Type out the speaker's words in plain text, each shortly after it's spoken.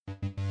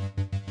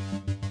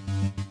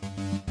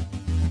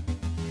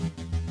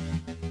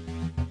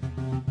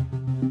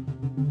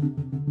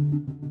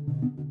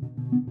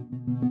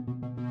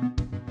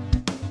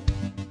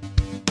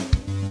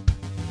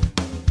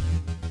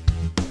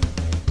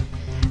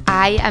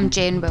I am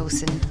Jen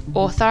Wilson,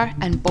 author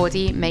and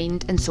body,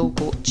 mind and soul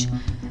coach.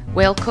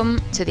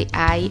 Welcome to the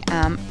I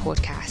Am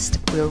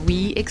podcast, where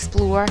we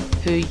explore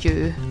who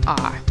you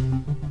are.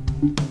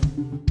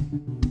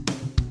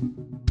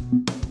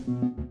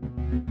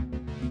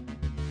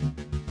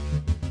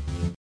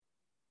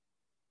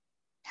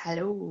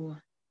 Hello,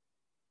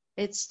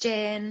 it's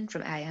Jen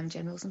from I Am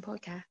Jen Wilson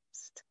podcast,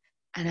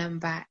 and I'm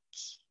back.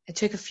 I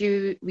took a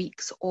few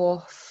weeks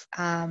off,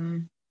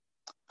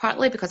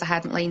 partly because I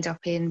hadn't lined up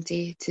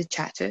anybody to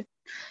chat to,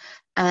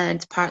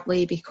 and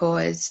partly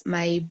because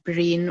my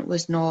brain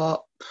was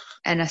not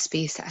in a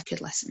space that I could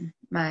listen.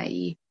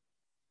 When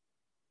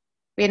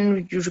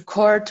you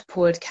record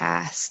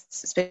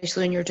podcasts,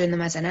 especially when you're doing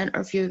them as an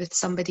interview with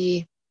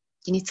somebody,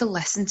 you need to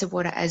listen to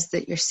what it is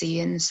that you're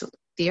saying. So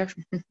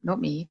not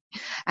me.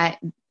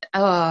 The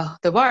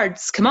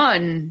words, come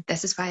on.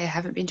 This is why I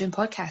haven't been doing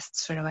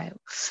podcasts for a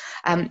while.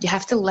 You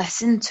have to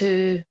listen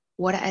to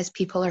what it is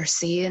people are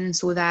saying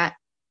so that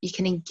you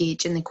can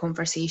engage in the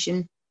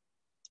conversation.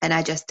 And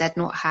I just did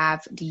not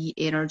have the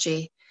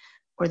energy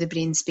or the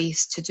brain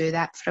space to do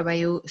that for a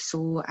while.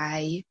 So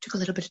I took a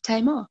little bit of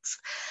time off,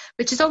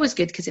 which is always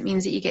good because it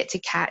means that you get to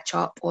catch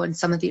up on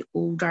some of the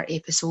older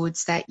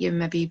episodes that you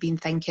maybe been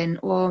thinking,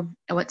 oh,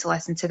 I want to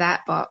listen to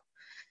that, but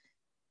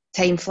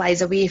time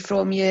flies away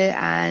from you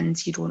and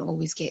you don't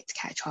always get to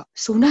catch up.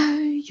 So now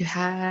you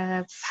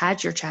have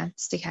had your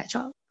chance to catch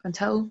up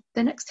until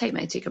the next time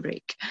I take a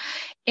break.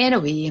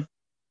 Anyway,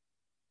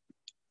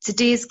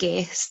 today's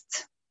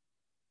guest,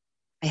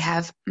 I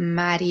have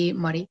Mari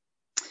Murray,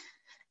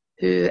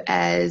 who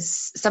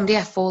is somebody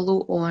I follow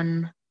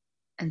on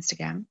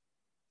Instagram.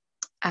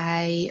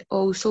 I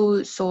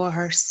also saw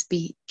her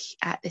speak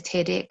at the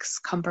TEDx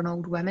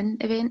Cumbernauld Women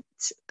event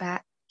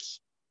back, it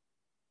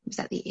was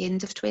at the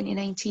end of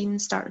 2019,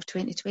 start of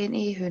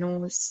 2020, who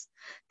knows?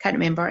 Can't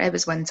remember. It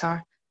was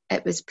winter.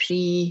 It was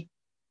pre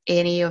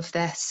any of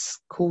this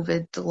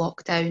COVID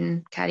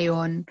lockdown carry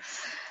on.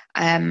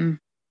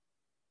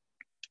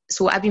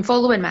 So I've been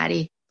following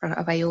Mari for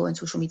a while on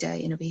social media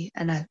anyway,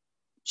 and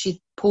she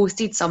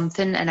posted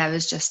something and I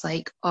was just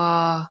like,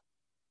 oh,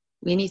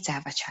 we need to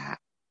have a chat.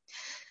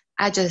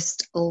 I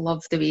just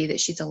love the way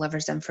that she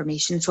delivers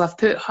information. So I've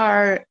put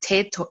her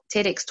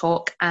TEDx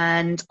talk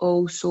and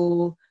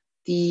also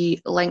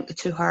the link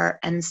to her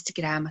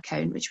Instagram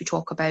account, which we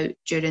talk about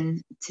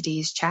during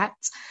today's chat,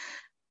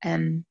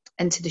 into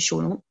the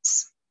show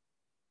notes.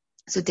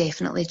 So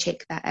definitely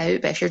check that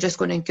out. But if you're just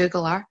going to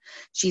Google her,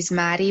 she's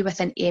Mari with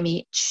an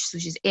MH. So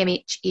she's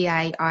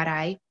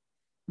MHAIRI,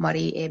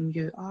 Murray,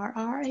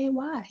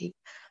 MURRAY.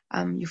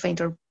 You'll find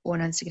her on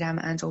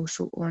Instagram and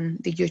also on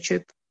the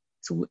YouTube.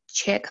 So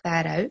check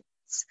that out.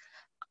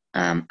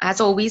 As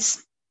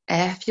always,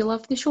 if you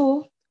love the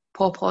show,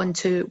 pop on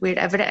to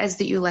wherever it is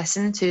that you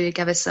listen to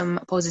give us some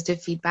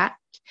positive feedback.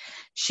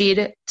 Share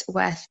it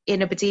with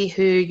anybody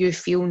who you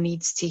feel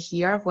needs to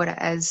hear what it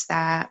is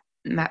that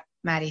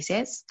Mari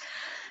says.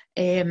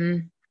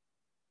 Enjoy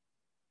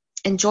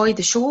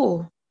the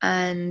show,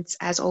 and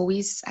as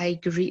always, I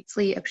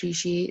greatly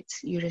appreciate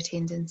your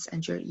attendance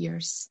and your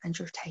ears and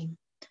your time.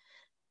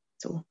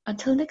 So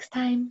until next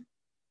time.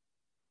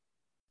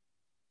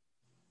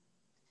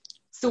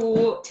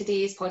 So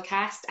today's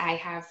podcast, I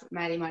have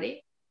Mari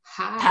Murray.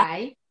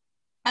 Hi.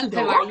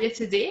 Hello. How are you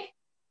today?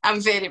 I'm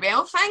very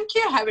well, thank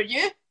you. How are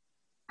you?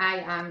 I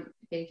am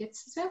very good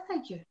as well,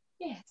 thank you.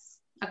 Yes.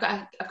 I've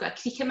got a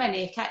creak in my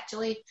neck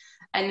actually,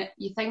 and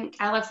you think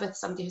I live with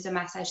somebody who's a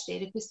massage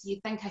therapist, you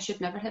think I should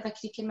never have a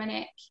creak in my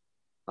neck,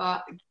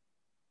 but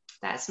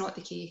that's not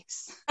the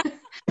case.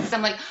 So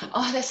I'm like,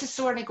 oh, this is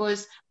sore, and he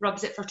goes,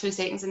 rubs it for 2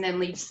 seconds and then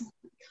leaves.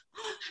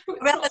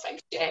 Well,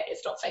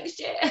 It's not fixed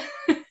yet.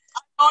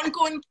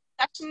 Ongoing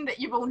condition that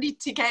you will need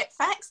to get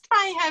fixed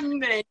by him.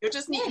 Then you'll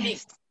just need to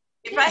get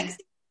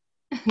fixed.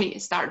 Need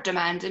to start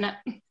demanding it.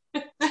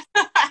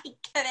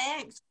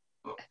 Correct.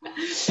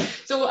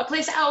 So a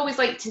place I always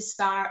like to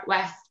start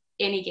with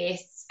any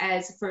guests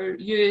is for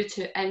you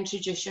to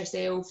introduce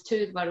yourself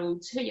to the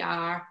world, who you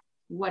are,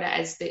 what it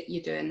is that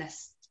you do in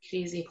this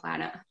crazy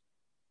planet.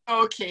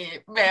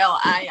 Okay, well,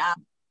 I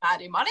am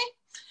Mari Murray.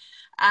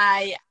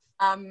 I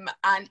am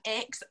an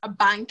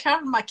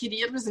ex-banker. My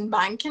career was in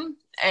banking.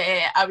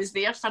 I was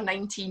there for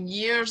 19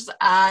 years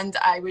and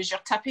I was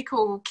your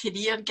typical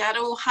career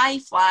girl, high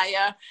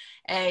flyer,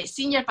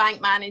 senior bank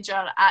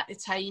manager at the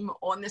time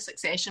on the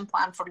succession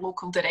plan for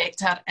local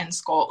director in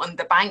Scotland.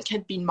 The bank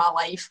had been my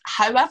life.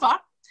 However,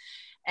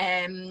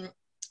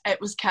 it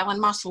was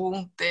killing my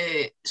soul.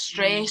 The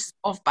stress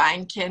of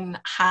banking,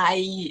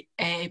 high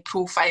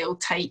profile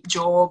type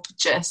job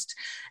just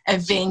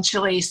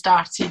eventually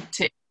started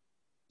to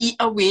eat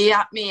away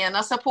at me. And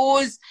I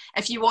suppose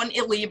if you want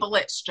to label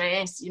it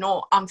stress,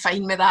 I'm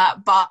fine with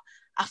that. But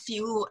I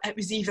feel it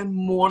was even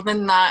more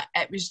than that.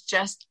 It was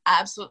just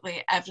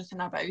absolutely everything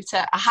about it.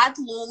 I had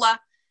Lola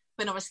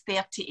when I was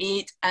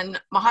 38, and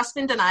my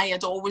husband and I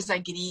had always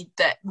agreed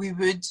that we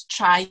would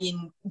try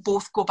and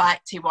both go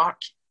back to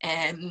work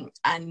and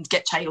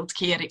get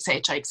childcare,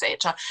 etc.,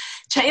 etc.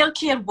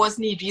 Childcare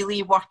wasn't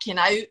really working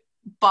out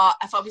But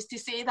if I was to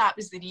say that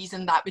was the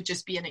reason, that would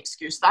just be an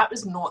excuse. That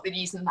was not the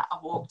reason that I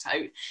walked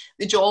out.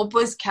 The job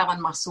was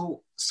killing my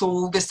soul.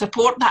 So the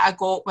support that I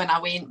got when I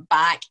went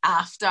back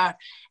after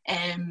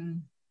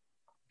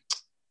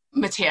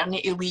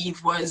maternity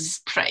leave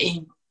was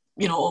pretty,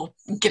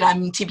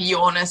 grim, to be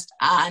honest.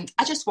 And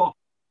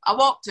I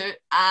walked out,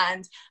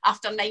 and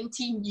after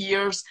 19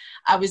 years,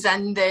 I was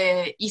in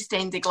the East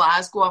End of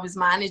Glasgow. I was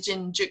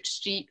managing Duke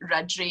Street,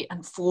 Ridgeray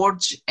and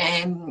Forge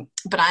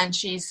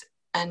branches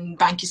in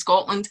Bank of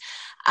Scotland,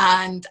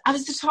 and I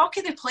was the talk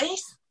of the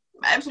place.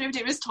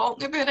 Everybody was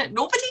talking about it.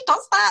 Nobody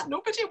does that.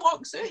 Nobody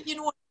walks out.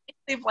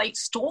 They've like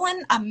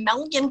stolen £1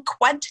 million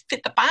for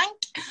the bank.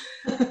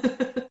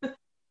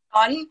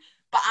 Done.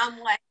 But I'm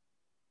like,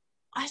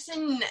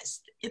 listen,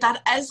 there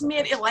is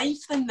more to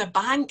life than the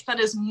bank. There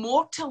is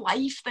more to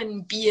life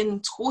than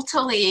being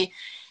totally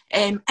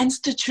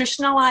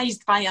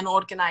institutionalised by an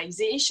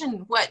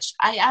organisation, which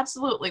I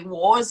absolutely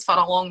was for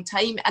a long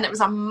time. And it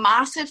was a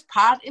massive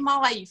part of my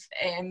life.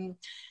 I'm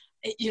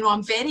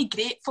very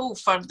grateful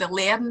for the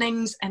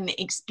learnings and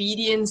the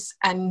experience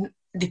and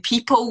the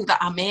people that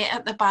I met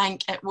at the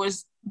bank. It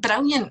was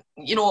brilliant,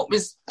 it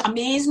was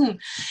amazing,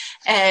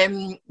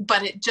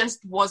 but it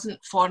just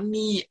wasn't for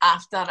me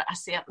after a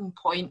certain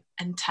point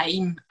in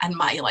time in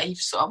my life,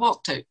 so I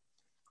walked out.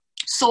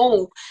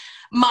 So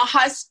my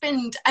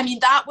husband,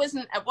 it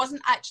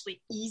wasn't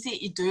actually easy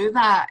to do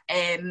that.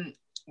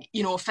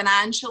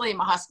 Financially,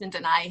 my husband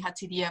and I had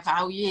to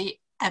reevaluate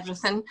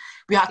everything.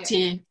 We had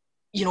to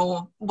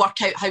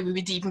work out how we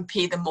would even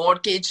pay the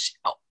mortgage.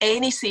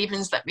 Any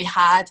savings that we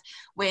had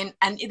went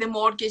into the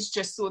mortgage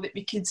just so that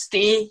we could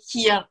stay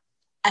here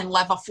and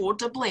live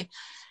affordably.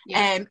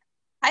 Yeah.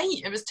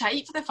 It was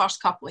tight for the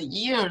first couple of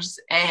years.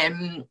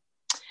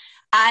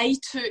 I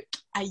took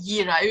a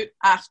year out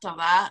after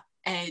that,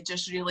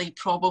 just really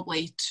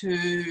probably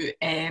to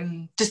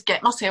just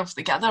get myself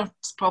together.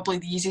 It's probably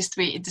the easiest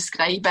way to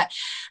describe it.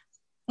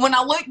 When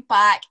I look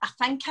back, I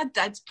think I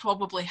did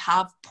probably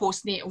have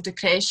postnatal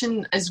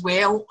depression as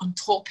well on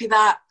top of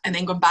that, and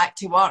then going back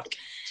to work.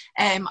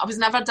 I was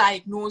never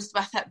diagnosed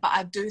with it, but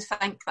I do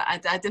think that I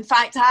did. In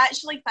fact, I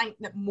actually think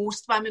that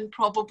most women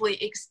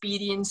probably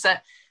experience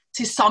it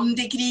to some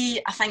degree.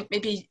 I think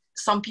maybe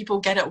some people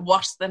get it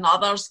worse than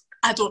others.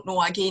 I don't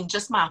know, again,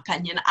 just my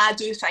opinion. I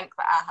do think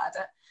that I had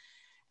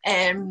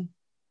it.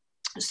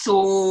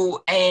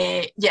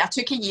 I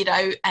took a year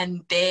out,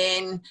 and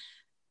then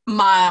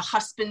my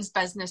husband's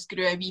business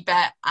grew a wee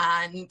bit,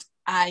 and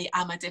I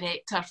am a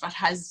director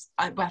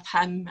with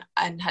him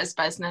and his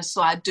business.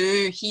 So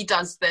he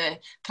does the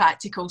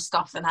practical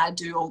stuff and I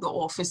do all the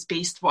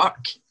office-based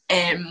work.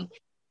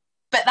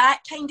 But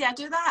that I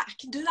do that. I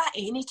can do that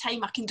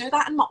anytime. I can do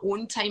that in my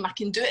own time. I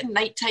can do it at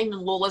night time when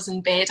Lola's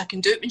in bed. I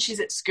can do it when she's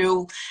at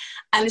school.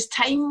 And as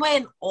time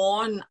went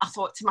on, I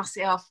thought to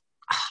myself,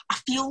 I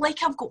feel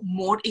like I've got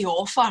more to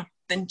offer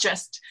than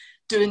just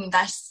doing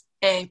this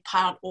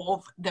part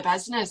of the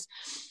business.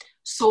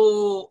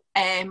 So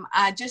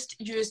I just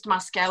used my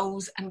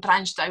skills and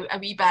branched out a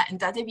wee bit and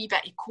did a wee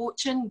bit of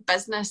coaching,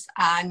 business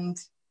and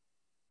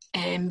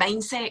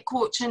mindset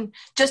coaching,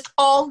 just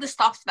all the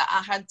stuff that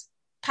I had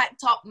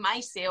picked up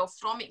myself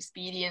from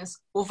experience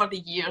over the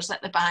years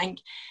at the bank,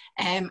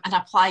 and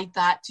applied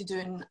that to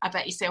doing a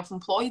bit of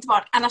self-employed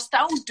work. And I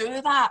still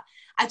do that.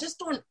 I just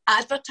don't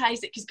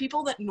advertise it because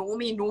people that know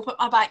me know what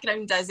my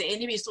background is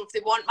anyway, so if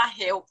they want my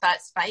help,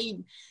 that's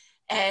fine.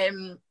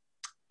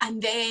 And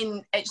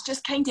then it's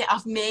just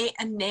I've met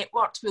and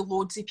networked with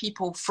loads of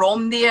people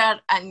from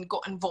there and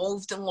got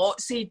involved in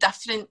lots of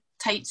different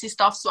types of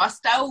stuff. So I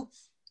still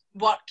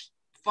work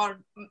for,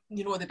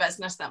 the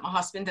business that my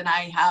husband and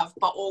I have,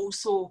 but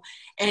also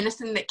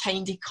anything that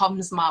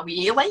comes my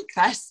way like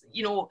this,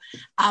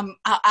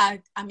 I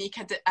make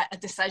a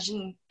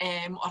decision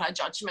or a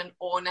judgment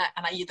on it,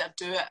 and I either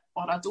do it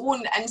or I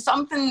don't. And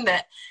something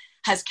that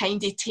has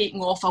taken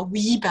off a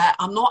wee bit.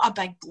 I'm not a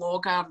big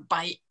blogger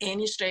by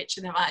any stretch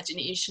of the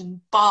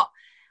imagination, but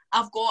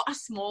I've got a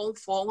small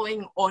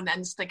following on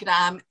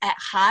Instagram. It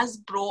has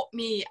brought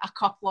me a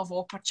couple of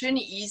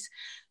opportunities.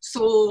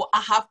 So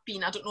I have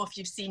been, I don't know if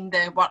you've seen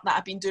the work that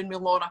I've been doing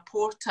with Laura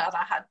Porter.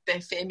 I had the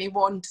Femi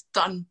wand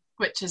done,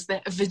 which is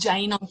the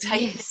vaginal type.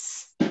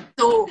 Yes.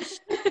 So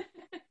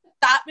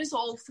that was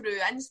all through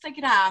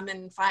Instagram.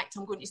 In fact,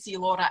 I'm going to see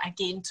Laura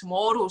again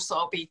tomorrow, so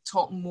I'll be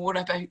talking more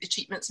about the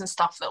treatments and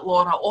stuff that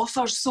Laura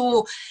offers.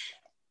 So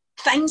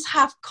things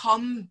have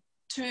come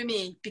to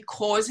me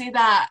because of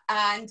that.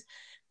 And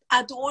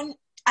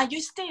I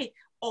used to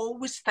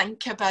always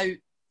think about,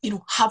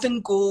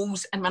 having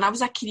goals. And when I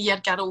was a career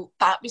girl,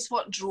 that was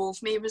what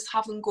drove me, was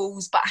having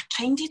goals. But I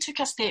kind of took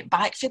a step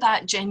back for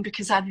that, Jen,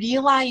 because I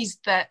realised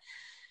that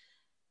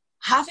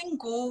having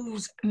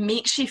goals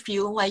makes you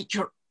feel like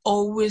you're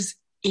always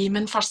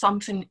aiming for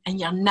something and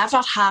you're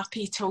never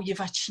happy till you've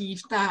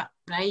achieved that,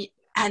 right?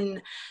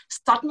 And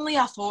suddenly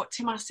I thought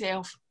to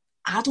myself,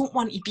 I don't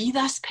want to be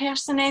this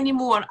person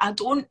anymore.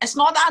 It's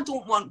not that I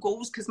don't want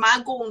goals, because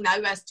my goal now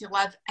is to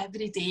live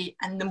every day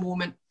in the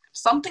moment. If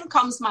something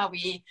comes my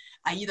way,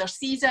 I either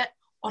seize it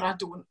or I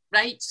don't,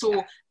 right?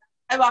 So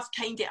how I've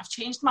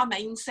changed my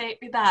mindset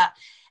with that.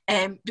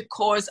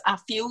 Because I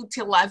feel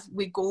to live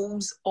with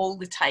goals all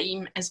the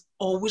time is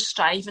always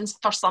striving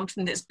for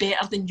something that's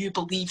better than you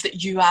believe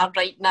that you are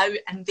right now,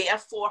 and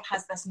therefore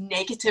has this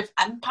negative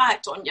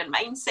impact on your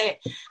mindset.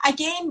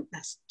 Again,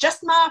 that's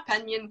just my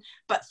opinion,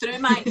 but through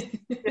my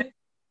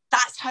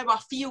that's how I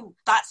feel.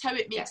 That's how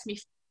it makes me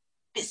feel.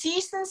 But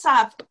see, since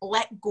I've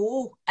let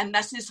go, and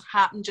this has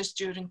happened just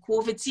during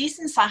COVID, see,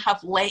 since I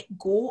have let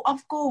go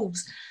of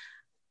goals,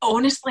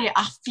 honestly,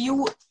 I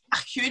feel a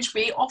huge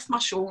weight off my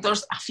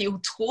shoulders. I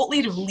feel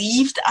totally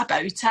relieved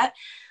about it.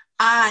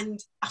 And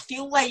I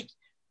feel like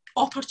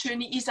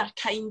opportunities are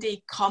kind of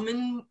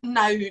coming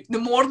now. The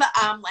more that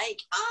I'm like,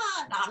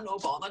 I'm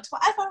not bothered,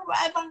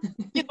 whatever,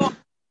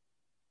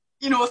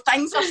 you know,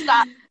 things are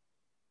starting,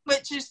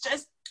 which is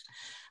just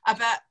a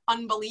bit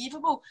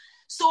unbelievable.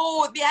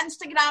 So the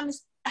Instagram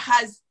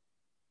has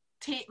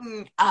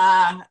taken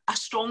a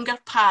stronger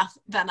path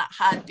than it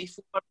had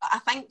before. But I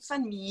think for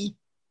me,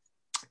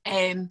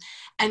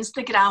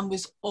 Instagram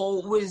was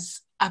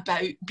always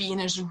about being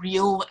as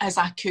real as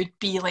I could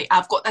be. Like,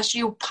 I've got this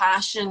real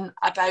passion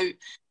about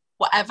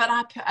whatever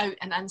I put out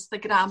on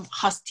Instagram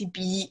has to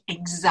be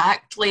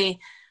exactly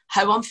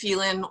how I'm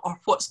feeling or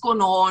what's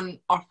going on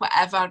or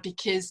whatever,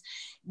 because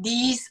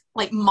these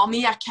like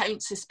mummy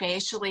accounts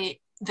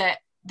especially that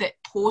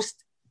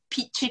post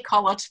peachy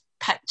coloured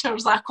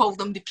pictures, I call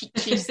them the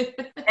peaches.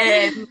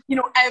 You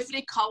know,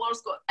 every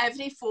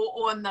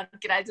photo on their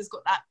grid has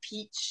got that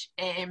peach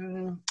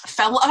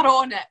filter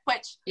on it,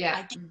 which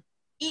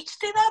each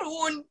to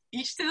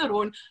their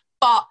own,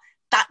 but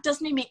that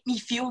doesn't make me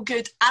feel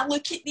good. I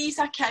look at these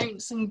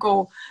accounts and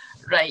go,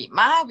 right,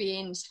 my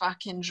Wayne's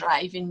fucking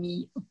driving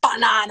me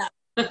banana.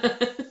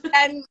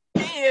 And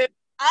I'm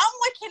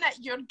looking at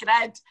your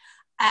grid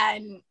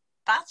and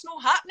that's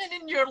not happening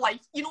in your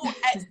life. You know,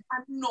 it's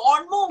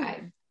normal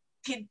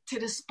to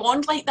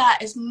respond like that.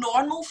 It's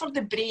normal for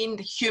the brain,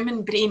 the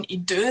human brain, to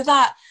do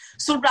that.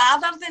 So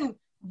rather than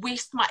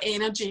waste my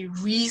energy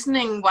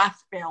reasoning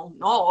with, well,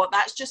 no,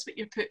 that's just what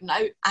you're putting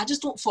out, I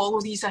just don't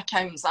follow these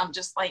accounts. I'm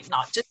just like,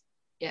 no,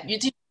 you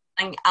do your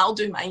thing, I'll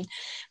do mine.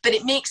 But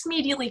it makes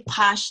me really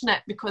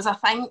passionate because I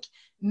think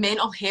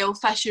mental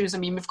health issues, I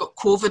mean, we've got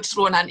COVID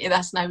thrown into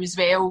this now as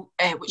well,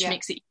 which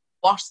makes it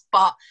worse,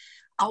 but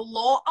a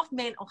lot of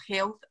mental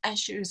health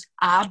issues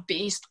are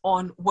based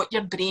on what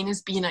your brain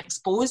is being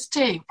exposed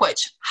to,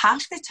 which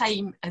half the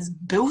time is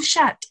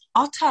bullshit,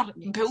 utter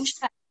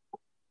bullshit.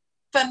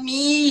 For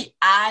me,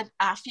 I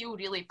feel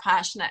really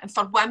passionate. And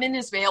for women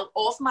as well,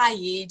 of my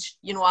age,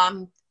 you know,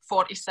 I'm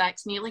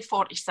 46, nearly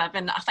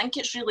 47, I think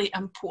it's really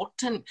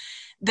important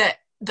that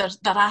there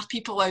are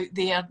people out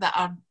there that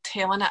are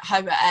telling it how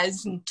it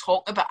is and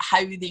talk about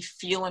how they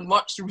feel and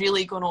what's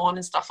really going on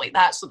and stuff like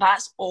that. So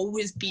that's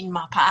always been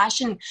my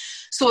passion.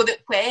 So that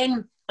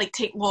when, like,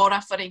 take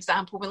Laura, for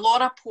example, when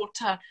Laura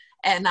Porter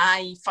and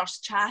I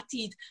first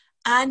chatted,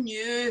 I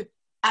knew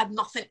I had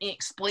nothing to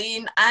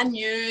explain. I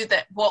knew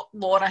that what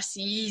Laura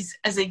sees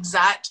is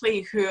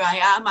exactly who I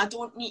am. I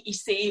don't need to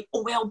say,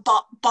 oh, well,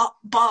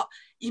 but,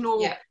 you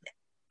know,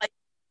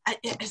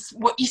 it's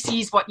what you see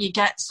is what you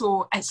get.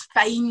 So it's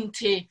fine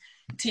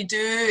to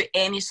do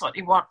any sort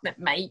of work that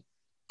might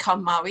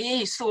come my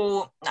way.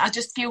 So I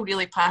just feel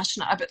really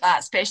passionate about that,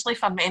 especially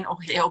for mental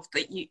health,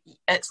 that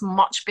it's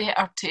much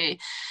better to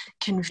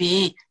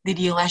convey the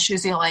real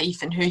issues of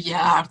life and who you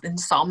are than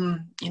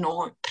some, you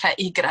know,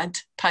 pretty grid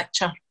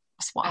picture.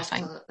 That's what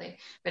Absolutely. I think.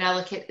 When I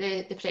look at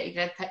the pretty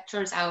grid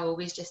pictures, I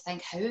always just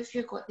think, how have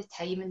you got the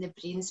time and the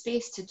brain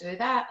space to do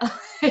that?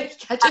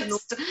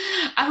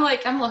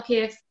 I'm lucky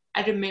if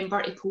I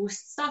remember to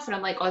post stuff, and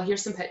I'm like, oh,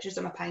 here's some pictures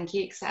of my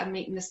pancakes that I'm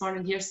making this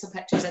morning, here's some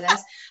pictures of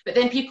this. But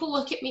then people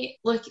look at me,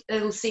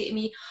 they'll say to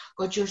me,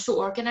 God, you're so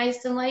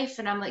organised in life.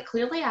 And I'm like,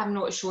 clearly I'm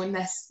not showing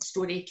this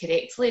story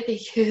correctly,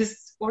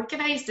 because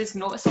organised is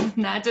not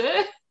something I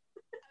do.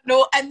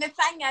 No, and the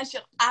thing is,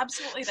 you're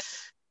absolutely right,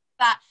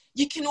 that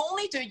you can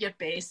only do your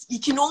best. You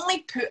can only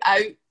put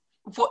out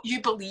what you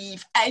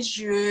believe is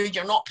you.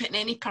 You're not putting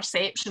any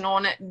perception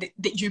on it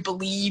that you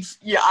believe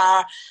you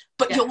are.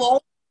 But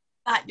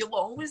you'll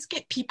always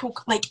get people,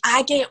 like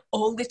I get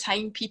all the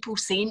time people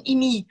saying to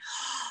me,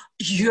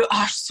 you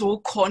are so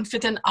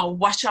confident, I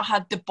wish I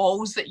had the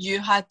balls that you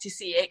had to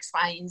say X,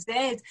 Y and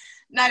Z.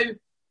 Now,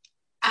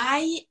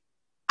 I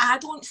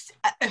don't,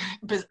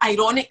 but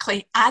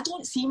ironically, I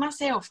don't see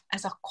myself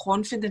as a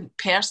confident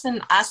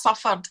person. I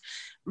suffered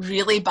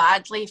really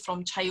badly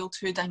from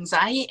childhood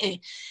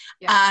anxiety.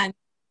 And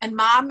in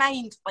my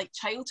mind, like,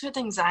 childhood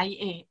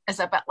anxiety is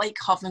a bit like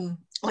having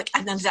like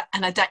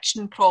an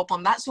addiction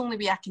problem. That's the only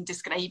way I can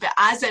describe it.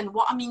 As in,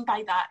 what I mean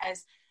by that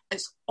is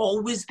it's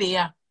always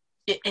there.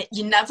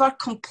 You never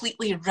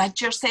completely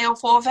rid yourself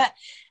of it.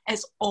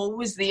 It's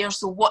always there.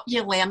 So what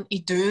you learn to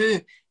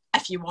do,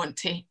 if you want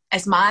to,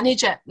 is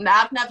manage it.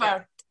 Now, I've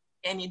never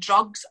any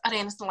drugs or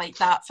anything like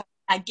that.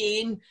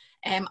 Again,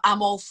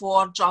 I'm all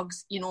for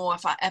drugs. You know,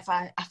 if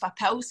a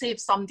pill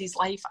saves somebody's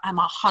life, I'm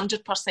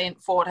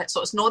 100% for it.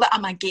 So it's not that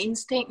I'm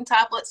against taking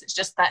tablets. It's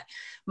just that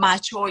my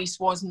choice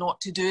was not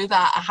to do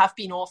that. I have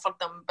been offered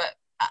them, but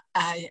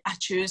I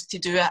choose to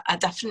do it a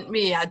different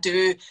way. I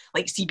do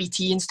like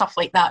CBT and stuff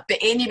like that. But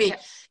anyway,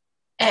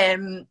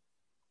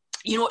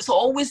 you know, it's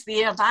always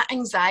there. That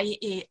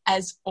anxiety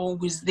is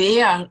always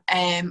there,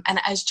 and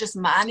it is just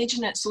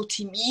managing it. So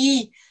to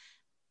me,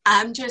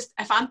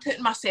 if I'm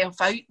putting myself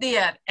out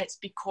there, it's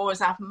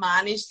because I've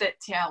managed it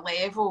to a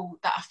level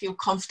that I feel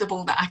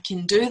comfortable that I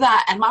can do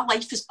that. And my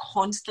life is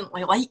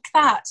constantly like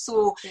that.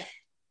 So,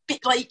 but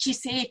like you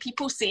say,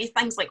 people say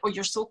things like, oh,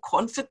 you're so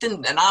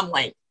confident. And I'm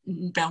like,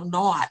 well,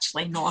 no,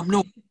 actually, no, I'm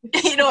not.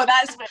 You know,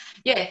 that's what...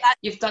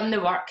 You've done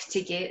the work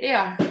to get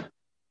there.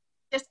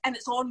 And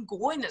it's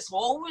ongoing. It's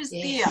always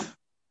there.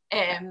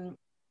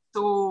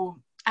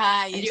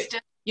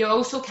 You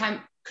also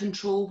can't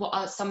control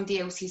what somebody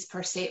else's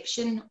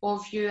perception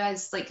of you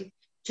is. Like,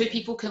 two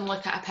people can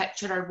look at a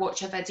picture or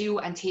watch a video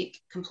and take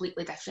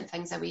completely different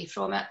things away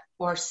from it,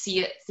 or see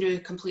it through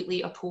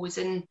completely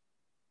opposing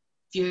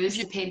views,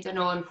 depending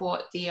on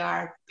what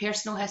their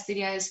personal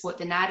history is, what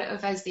the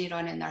narrative is they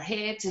run in their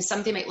head. So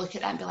somebody might look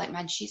at that and be like,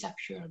 man, she's a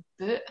pure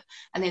boot.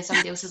 And then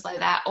somebody else is like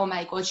that, oh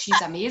my God,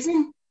 she's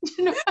amazing.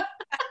 You know?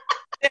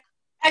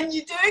 And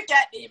you do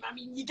get them. I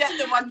mean, you get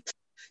the ones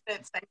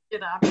that think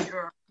you're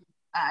pure.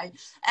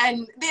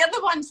 And the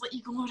other ones, like,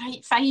 you go, all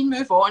right, fine,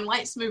 move on,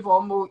 let's move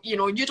on. Well, you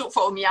know, you don't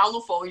follow me, I'll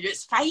not follow you.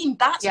 It's fine.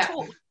 That's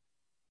totally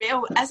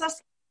well. As I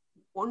said,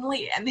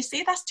 only, and they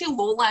say this to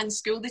Lola in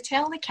school, they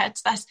tell the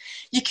kids this,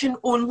 you can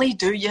only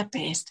do your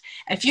best.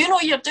 If you know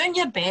you're doing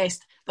your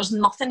best, there's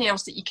nothing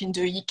else that you can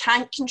do. You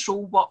can't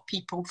control what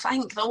people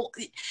think.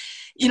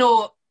 You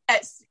know,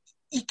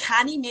 you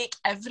can't make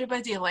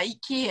everybody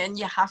like you, and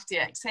you have to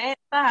accept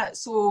that.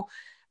 So,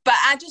 but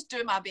I just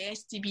do my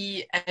best to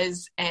be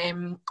as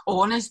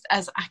honest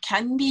as I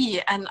can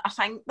be, and I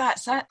think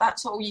that's it.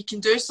 That's all you can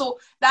do. So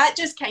that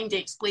just kind of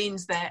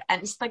explains the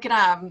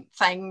Instagram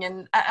thing,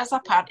 and it is a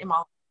part of my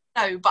life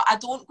now. But I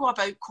don't go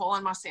about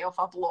calling myself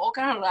a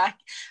blogger.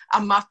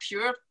 I'm a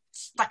pure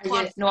stickler.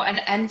 Are you not an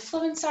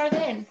influencer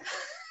then?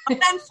 I'm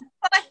an influencer.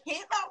 I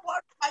hate that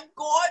word. My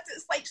God,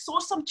 it's like so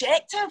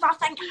subjective. I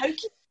think, how can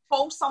you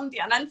call somebody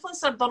an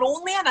influencer? They're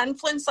only an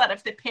influencer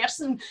if the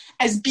person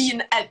is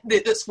being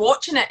that's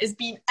watching it is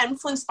being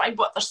influenced by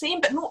what they're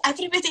saying. But no,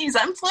 everybody is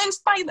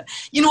influenced by that.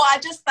 You know, I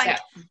just think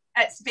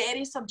it's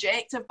very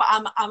subjective. But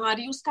I'm a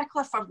real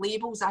stickler for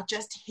labels. I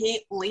just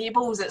hate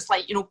labels. It's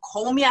like, you know,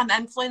 call me an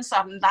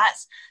influencer, and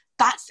that's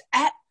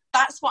it.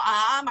 That's what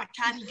I am. I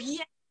can't be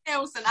anything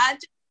else. And I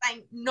just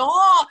think, no,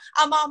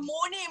 I'm a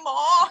Moni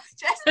Mo.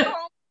 Just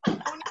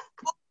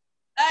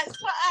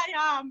that's what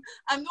I am.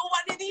 I'm not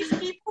one of these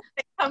people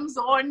that comes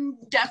on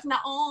giving it,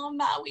 oh,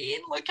 Maureen,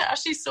 look at her,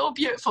 she's so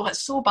beautiful.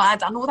 It's so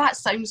bad. I know that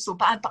sounds so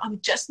bad, but I'm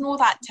just not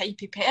that type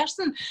of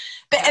person.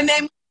 But and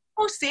then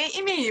people say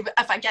to me,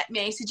 if I get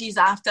messages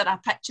after a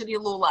picture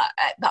of Lola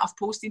that I've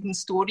posted in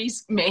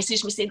stories,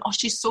 message me saying, oh,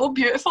 she's so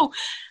beautiful.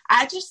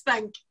 I just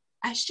think,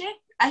 is she?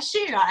 Is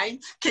she, right?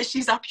 Because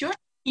she's a pure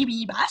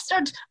wee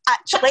bastard,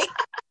 actually.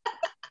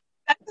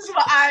 That's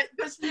what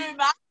goes through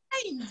my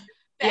mind.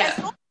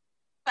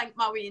 I think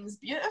my Wayne's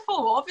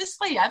beautiful.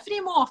 Obviously,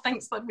 every Mo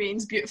thinks that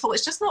Wayne's beautiful.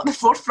 It's just not the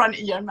forefront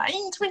of your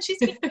mind when she's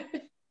him.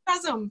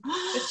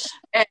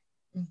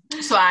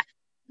 So I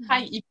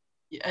try to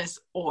be as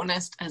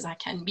honest as I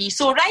can be.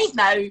 So right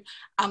now,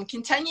 I'm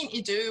continuing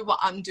to do what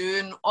I'm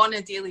doing on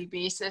a daily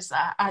basis.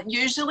 I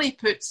usually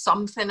put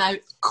something out,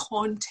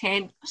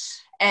 content,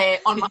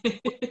 on my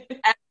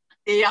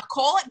I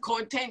call it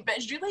content, but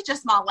it's really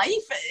just my life.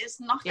 It's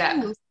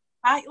nothing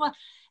spectacular.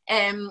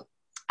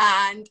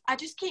 And I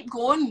just keep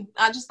going.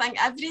 I just think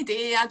every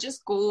day I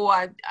just go,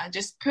 I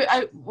just put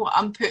out what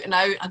I'm putting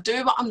out. I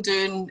do what I'm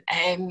doing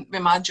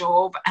with my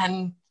job,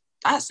 and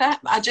that's it.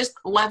 I just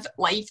live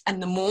life in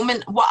the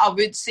moment. What I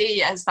would say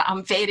is that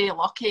I'm very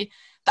lucky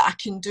that I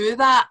can do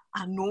that.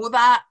 I know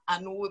that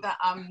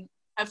I'm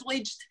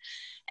privileged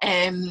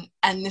in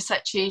the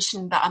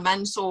situation that I'm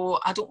in. So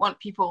I don't want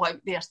people out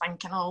there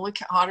thinking, oh,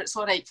 look at her, it's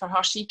all right for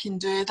her, she can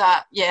do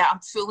that. Yeah, I'm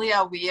fully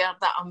aware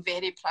that I'm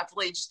very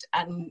privileged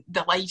in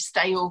the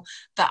lifestyle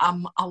that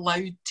I'm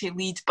allowed to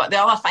lead. But the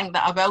other thing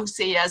that I will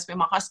say is, with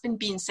my husband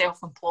being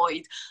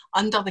self-employed,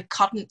 under the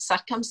current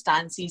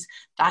circumstances,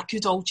 that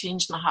could all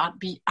change in a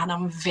heartbeat, and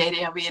I'm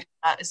very aware of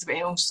that as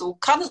well. So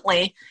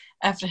currently,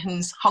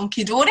 everything's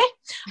hunky-dory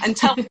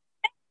until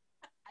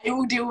I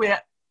will deal with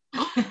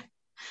it.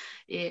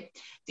 Yeah.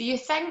 Do you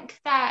think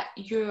that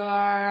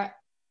your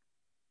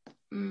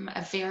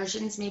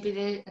aversions,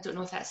 maybe I don't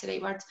know if that's the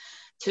right word,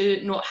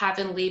 to not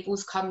having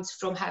labels comes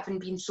from having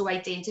been so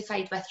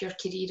identified with your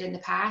career in the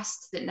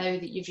past, that now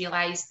that you've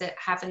realised that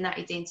having that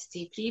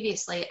identity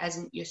previously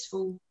isn't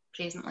useful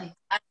presently?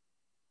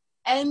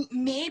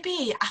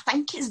 Maybe. I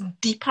think it's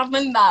deeper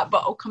than that,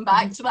 but I'll come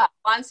back to that.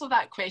 I'll answer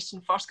that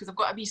question first because I've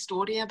got a wee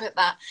story about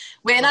that.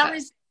 When I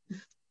was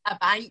a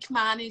bank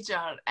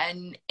manager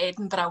in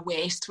Edinburgh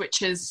West,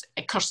 which is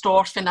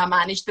Carstorphine. I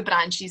managed the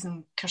branches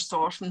in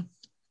Carstorphine,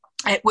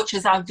 which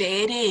is a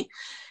very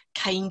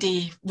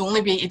the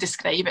only way to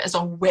describe it is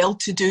a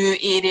well-to-do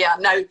area.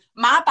 Now,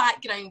 my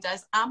background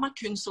is I'm a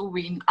council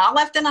Wayne. I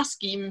lived in a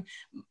scheme.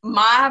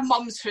 My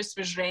mum's house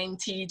was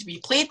rented. We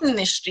played in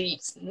the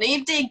streets.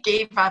 Nobody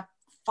gave a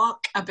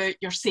fuck about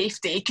your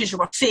safety because you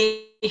were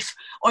safe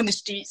on the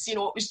streets. You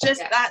know, it was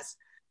just, that's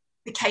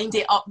the kind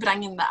of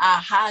upbringing that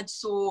I had.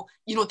 So,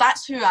 you know,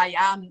 that's who I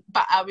am.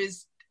 But I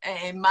was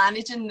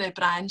managing the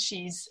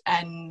branches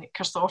in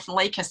Carsthorthing,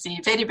 like I say,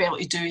 very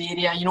well-to-do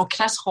area. You know,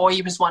 Chris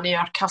Hoy was one of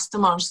our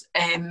customers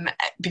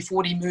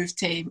before he moved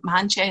to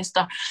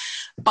Manchester.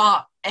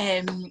 But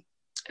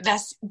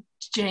this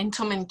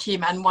gentleman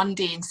came in one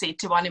day and said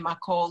to one of my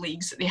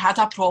colleagues, they had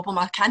a problem,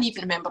 I can't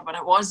even remember what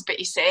it was, but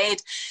he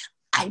said,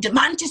 I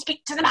demand to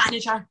speak to the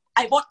manager.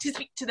 I want to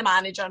speak to the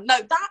manager. Now,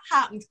 that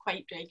happened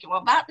quite regular.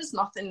 That was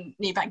nothing,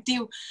 no big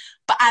deal.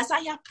 But as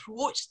I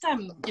approached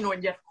him, you know,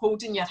 and you're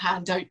holding your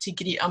hand out to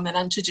greet him and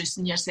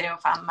introducing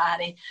yourself, I'm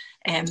Mary,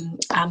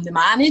 I'm the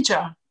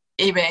manager,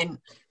 he went,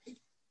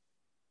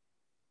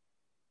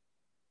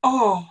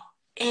 I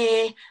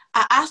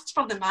asked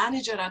for the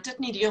manager. I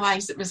didn't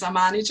realise it was a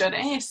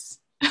manageress.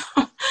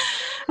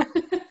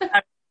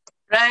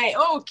 Right,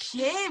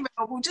 okay,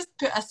 well, we'll just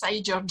put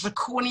aside your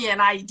draconian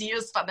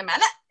ideas for the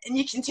minute and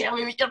you can tell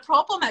me what your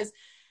problem is.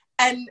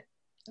 And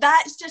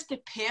that's just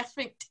a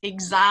perfect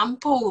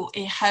example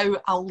of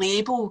how a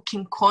label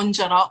can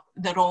conjure up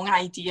the wrong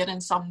idea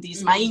in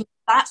somebody's mind.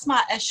 That's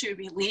my issue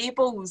with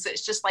labels.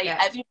 It's just like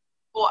everybody's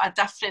got a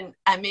different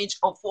image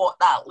of what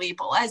that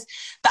label is.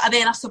 But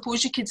then I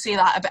suppose you could say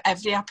that about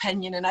every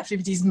opinion in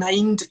everybody's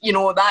mind. You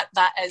know, that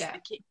is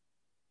the case.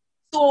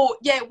 So,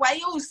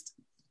 whilst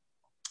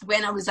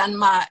when I was in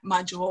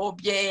my job,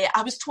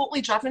 I was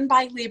totally driven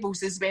by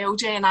labels as well,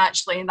 Jen,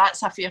 actually, and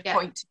that's a fair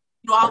point.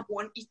 You know, I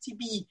wanted to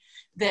be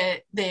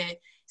the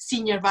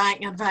senior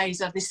bank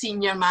advisor, the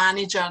senior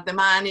manager,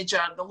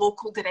 the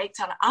local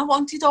director. I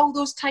wanted all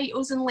those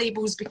titles and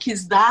labels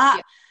because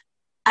that,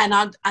 and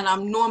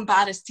I'm no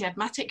embarrassed to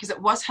admit it because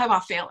it was how I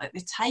felt at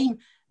the time,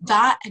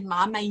 that in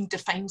my mind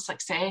defined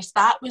success.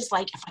 That was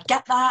like, if I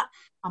get that,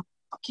 I'm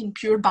fucking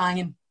pure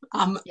banging.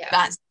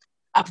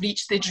 I've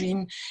reached the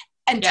dream.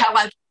 Until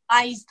I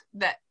realised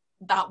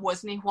that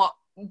wasn't what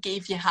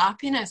gave you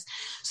happiness.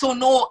 So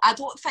no, I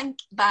don't think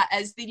that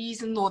is the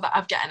reason though that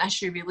I've got an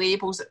issue with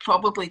labels. It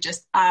probably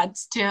just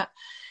adds to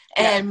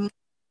it.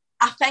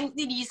 I think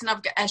the reason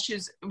I've got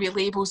issues with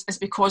labels is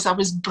because I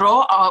was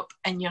brought up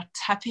in your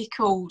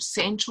typical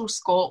central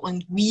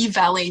Scotland wee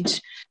village,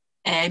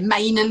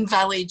 mining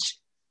village,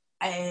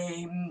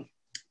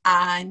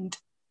 and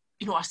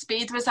you know, a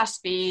spade was a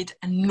spade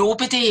and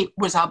nobody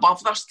was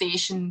above their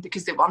station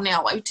because they weren't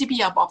allowed to be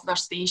above their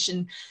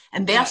station,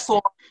 and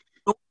therefore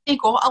nobody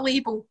got a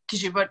label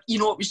because you were, you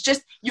know, it was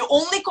just, you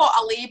only got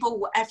a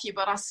label if you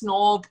were a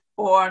snob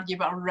or you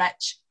were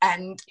rich.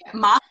 And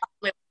my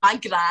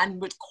gran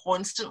would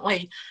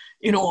constantly,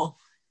 you know,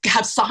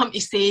 have something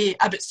to say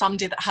about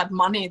somebody that had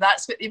money.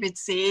 That's what they would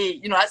say.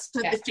 You know, that's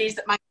the phrase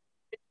that my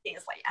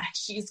it's like,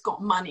 she's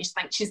got money, she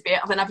thinks she's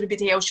better than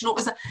everybody else. You know,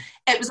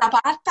 it was a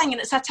bad thing,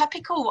 and it's a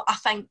typical, I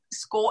think,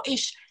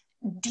 Scottish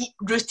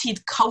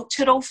deep-rooted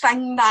cultural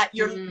thing that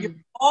you're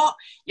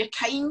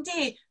kind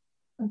of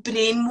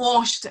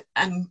brainwashed,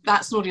 and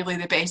that's not really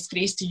the best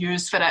phrase to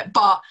use for it,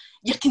 but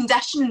you're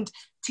conditioned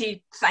to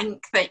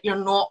think that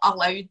you're not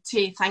allowed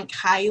to think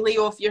highly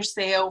of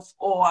yourself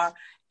or,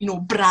 you know,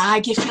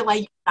 brag, if you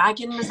like.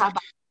 Bragging was a bad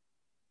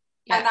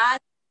thing. And I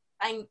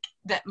think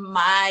that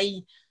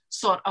my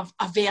sort of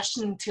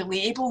aversion to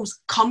labels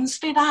comes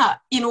from that,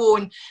 you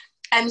know,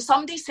 and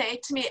somebody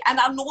said to me, and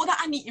I know that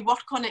I need to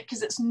work on it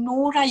because it's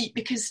no right,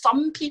 because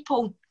some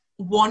people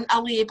want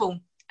a label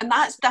and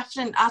that's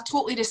different. I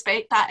totally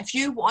respect that. If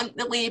you want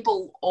the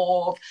label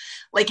of,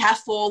 like, I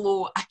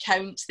follow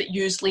accounts that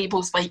use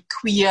labels like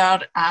queer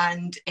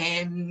and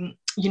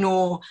you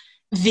know,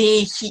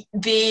 they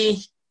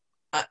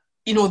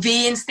you know,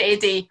 they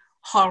instead of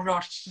her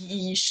or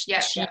he, she,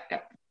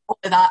 all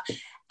of that,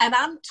 and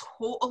I'm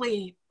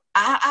totally,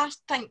 I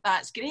think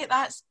that's great.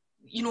 That's,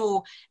 you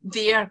know,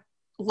 their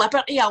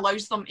liberty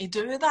allows them to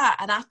do that,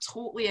 and I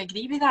totally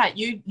agree with that.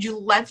 You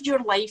live your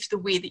life the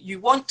way that you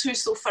want to.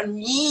 So for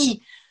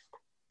me,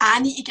 I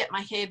need to get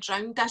my head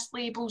around this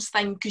labels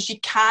thing, because you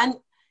can't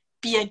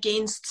be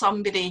against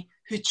somebody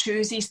who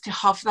chooses to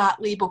have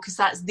that label, because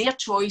that's their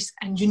choice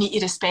and you need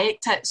to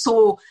respect it.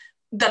 So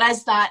there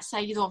is that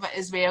side of it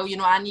as well. You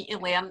know, I need to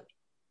learn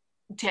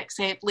to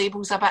accept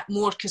labels a bit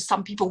more, because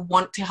some people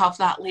want to have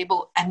that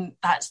label and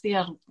that's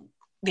their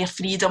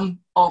freedom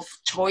of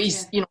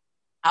choice, you know,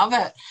 have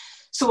it.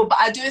 So, but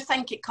I do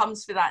think it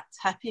comes with that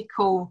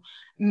typical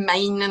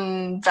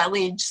mining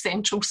village,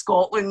 central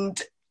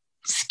Scotland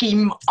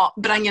scheme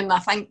upbringing. I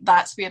think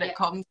that's where it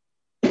comes.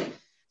 So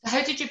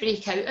how did you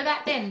break out of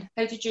that then?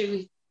 How did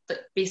you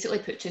basically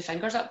put two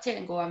fingers up to it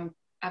and go, I'm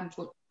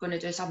going to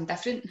do something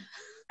different?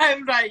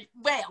 Right.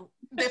 Well,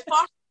 the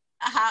first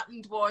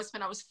happened was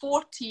when I was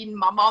 14,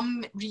 my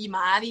mum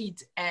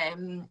remarried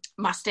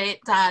my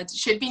stepdad.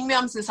 She'd been with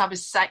him since I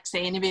was 6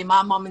 anyway,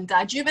 my mum and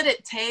dad. You were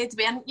at TED,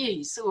 weren't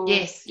you? So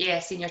Yes,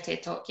 senior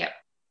TED Talk, yep.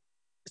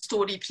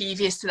 story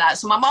previous to that.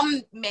 So my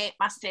mum met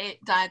my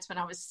stepdad when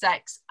I was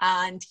 6,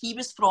 and he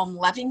was from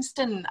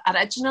Livingston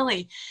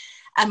originally.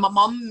 And my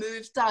mum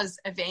moved us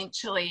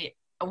eventually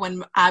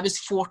when I was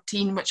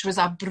 14, which was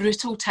a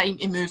brutal time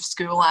to move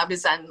school. I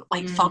was in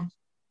like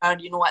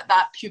third, you know, at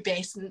that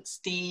pubescent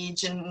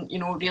stage, and you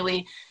know,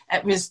 really,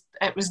 it was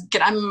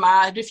grim.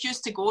 I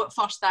refused to go at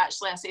first.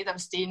 Actually, I said I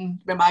was staying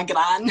with my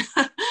gran.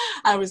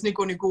 I wasn't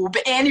going to go,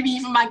 but anyway,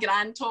 even my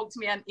gran talked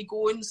me into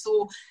going.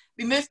 So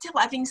we moved to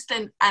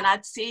Livingston, and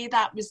I'd say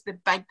that was the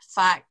big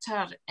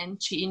factor in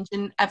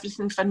changing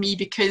everything for me,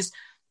 because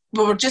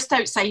we were just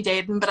outside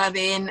Edinburgh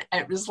then.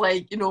 It was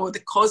like, you know,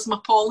 the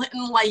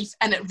cosmopolitan life,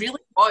 and it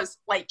really was.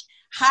 Like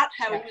Hart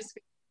Hill was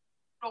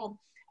from,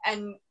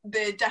 and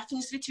the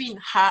difference between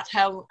Hart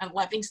Hill and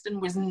Livingston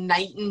was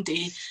night and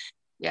day.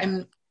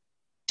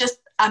 Just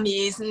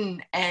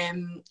amazing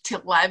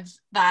to live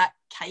that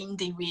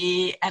kind of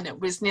way, and it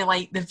wasn't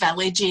like the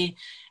villagey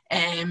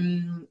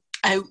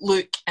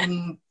outlook,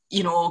 and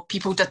you know,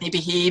 people didn't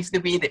behave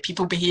the way that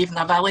people behave in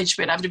a village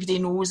where everybody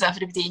knows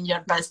everybody in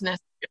your business.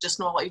 You're just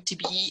not allowed to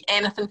be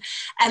anything.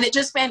 And it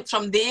just went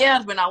from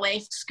there. When I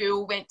left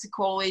school, went to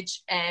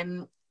college,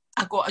 I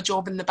got a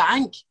job in the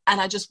bank,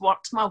 and I just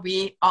worked my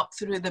way up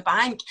through the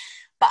bank.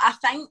 But I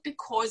think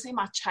because of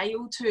my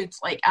childhood,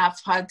 like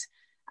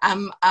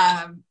I'm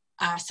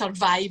a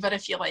survivor,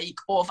 if you like,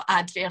 of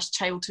adverse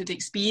childhood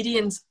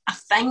experience. I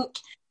think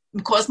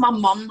because my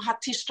mum had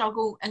to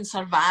struggle and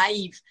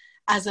survive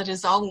as a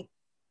result,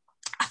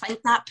 I think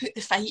that put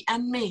the fight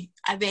in me.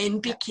 I then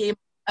became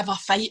a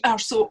fighter.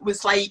 So it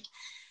was like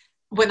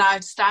when I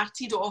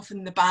started off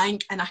in the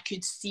bank, and I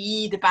could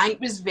see the bank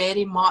was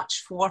very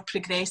much for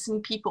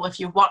progressing people. If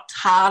you worked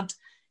hard,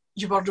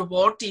 you were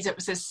rewarded. It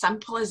was as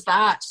simple as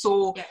that.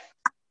 So I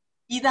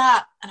see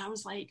that, and I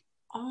was like,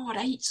 all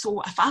right,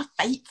 so if I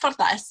fight for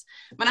this,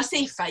 when I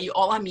say fight,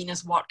 all I mean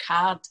is work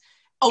hard.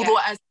 Although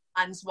it is a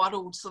man's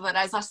world, so there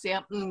is a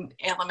certain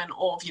element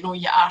of, you know,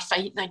 you are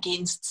fighting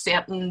against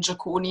certain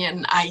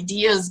draconian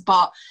ideas,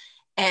 but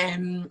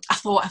I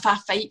thought, if I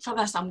fight for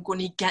this, I'm going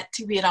to get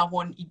to where I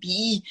want to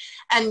be.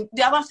 And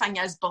the other thing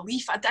is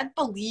belief. I did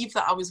believe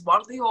that I was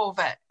worthy of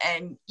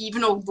it,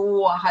 even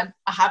although I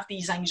have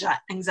these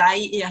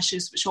anxiety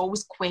issues, which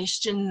always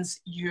questions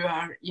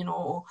your, you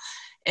know,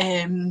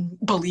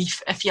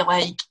 belief, if you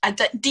like.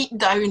 Deep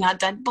down, I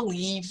did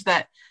believe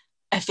that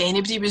if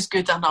anybody was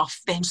good enough,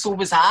 then so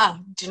was I.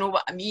 Do you know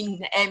what I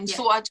mean?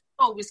 So I just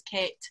always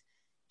kept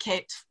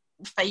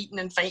fighting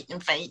and fighting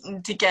and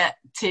fighting to get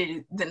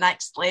to the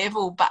next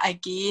level. But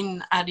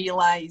again, I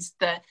realised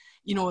that,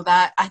 you know,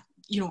 that I,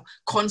 you know,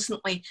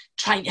 constantly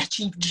trying to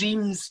achieve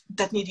dreams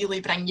didn't really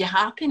bring you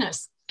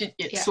happiness.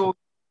 So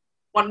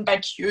one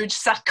big huge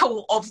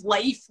circle of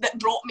life that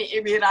brought me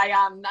to where I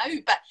am now.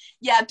 But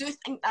yeah, I do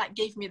think that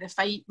gave me the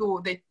fight,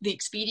 though. The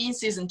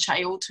experiences in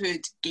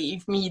childhood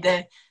gave me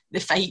the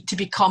fight to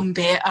become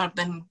better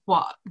than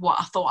what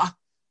I thought I,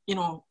 you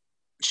know,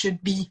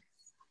 should be.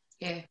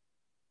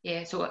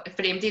 Yeah, so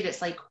for anybody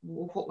that's like,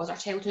 what was our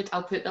childhood,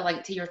 I'll put the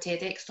link to your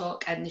TEDx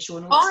talk in the show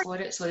notes for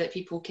it, so that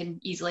people can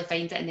easily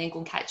find it and then go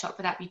and catch up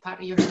with that wee part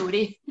of your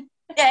story.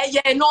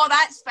 No,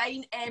 that's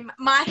fine.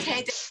 My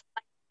TEDx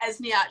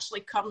isn't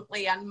actually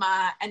currently in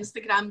my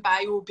Instagram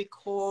bio,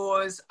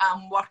 because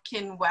I'm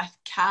working with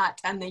Kat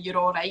and the You're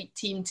All Right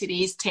team to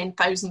raise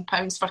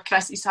 £10,000 for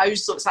Chris's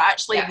house, so it's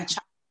actually the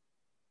chat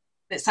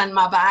that's in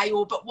my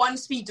bio. But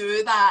once we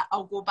do that,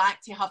 I'll go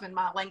back to having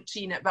my link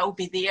tree and it will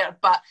be there.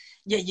 But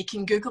yeah, you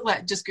can Google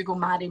it, just Google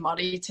Mary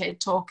Murray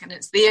TED Talk and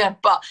it's there.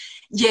 But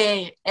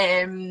yeah,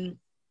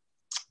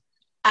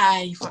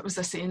 what was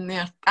I saying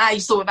there?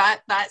 So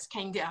that's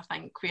kind of, I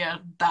think, where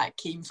that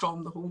came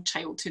from, the whole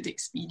childhood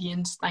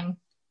experience thing.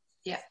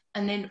 Yeah,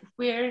 and then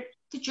where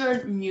did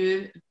your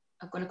new,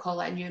 I'm going to call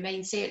it a new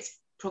mindset, it's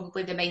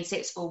probably the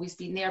mindset's always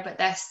been there, but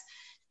this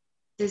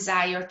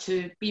desire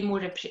to be more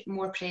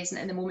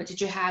present in the moment,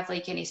 did you have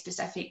like any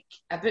specific,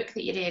 a book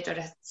that you read, or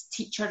a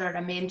teacher or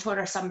a mentor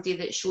or somebody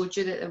that showed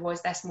you that there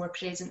was this more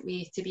present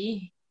way to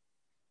be?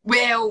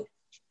 Well,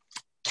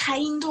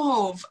 kind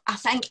of. I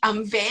think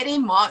I'm very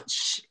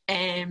much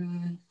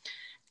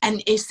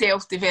into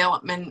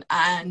self-development,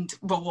 and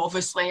well,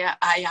 obviously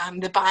I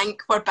am. The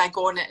bank were big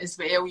on it as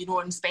well, you know,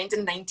 and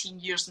spending 19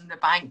 years in the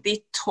bank,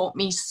 they taught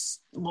me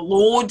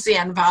loads of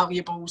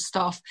invaluable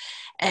stuff.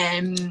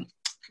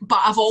 But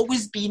I've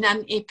always been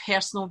into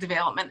personal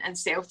development and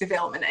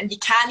self-development. And you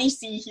can't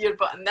see here,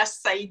 but on this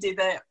side of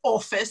the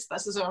office,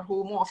 this is our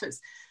home office,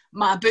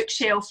 my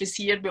bookshelf is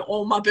here with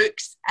all my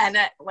books in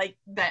it, like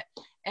that.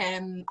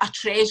 A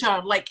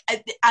treasure. Like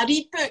I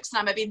read books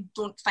and I maybe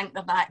don't think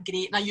they're that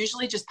great, and I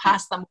usually just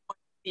pass them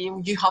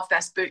on. You have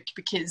this book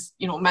because,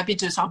 you know, maybe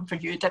do something for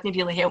you. It didn't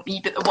really help me.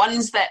 But the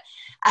ones that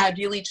I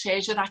really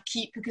treasure, I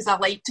keep because I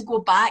like to go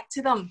back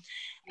to them.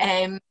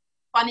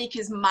 Funny,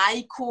 because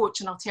my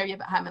coach, and I'll tell you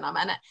about him in a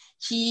minute,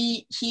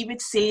 he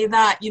would say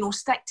that, you know,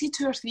 stick to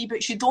 2 or 3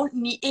 books. You don't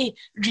need to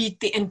read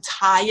the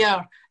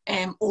entire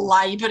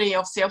library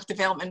of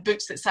self-development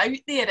books that's out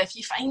there. If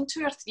you find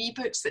 2 or 3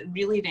 books that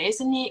really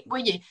resonate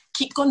with you,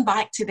 keep going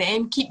back to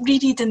them, keep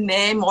rereading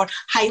them, or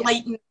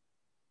highlighting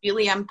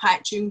really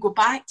impact you and go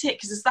back to it,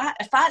 because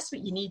if that's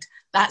what you need,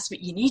 that's what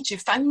you need. You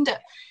found it.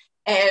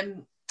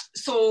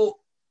 So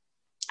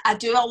I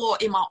do a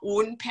lot in my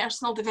own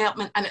personal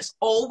development, and it's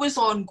always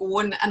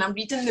ongoing. And I'm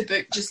reading the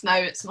book just now.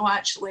 It's not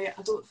actually,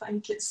 I don't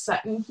think it's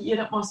sitting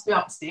here. It must be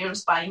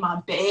upstairs by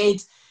my bed.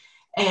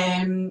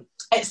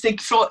 It's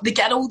the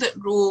girl that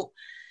wrote,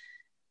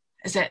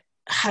 is it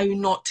How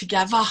Not to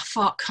Give a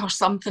Fuck or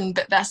something?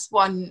 But this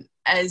one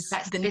is...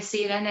 That's the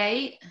Sarah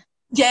Knight?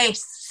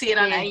 Yes,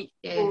 Sarah Knight.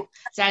 Yeah.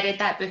 So I read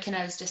that book and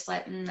I was just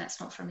like, that's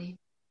not for me.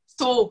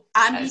 So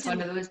I'm reading...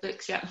 one of those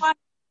books, yeah.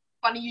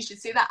 Funny you should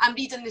say that. I'm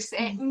reading the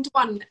second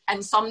one,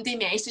 and somebody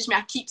messaged me.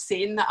 I keep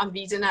saying that I'm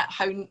reading it.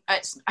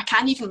 I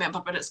can't even remember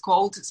what it's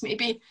called. It's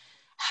maybe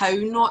How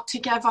Not to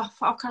Give a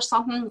Fuck or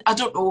something. I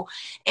don't know.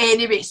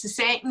 Anyway, it's the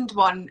second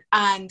one,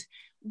 and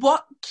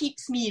what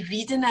keeps me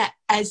reading it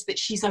is that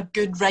she's a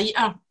good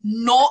writer,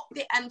 not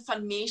the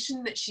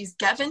information that she's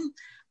given.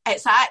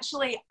 It's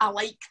actually, I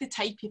like the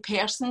type of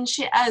person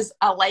she is.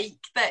 I like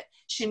that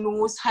she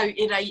knows how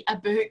to write a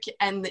book,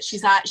 and that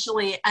she's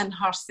actually in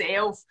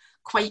herself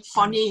quite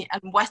funny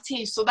and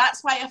witty. So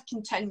that's why I've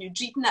continued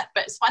reading it.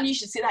 But it's funny you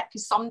should say that,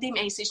 because somebody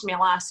messaged me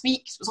last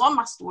week, it was on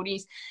my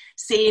stories,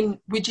 saying,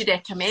 would you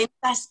recommend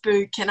this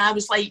book? And I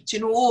was like, do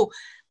you know,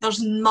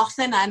 there's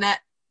nothing in it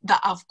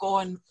that I've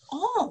gone,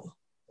 oh,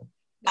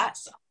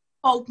 that's a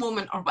bulb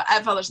moment or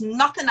whatever. There's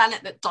nothing in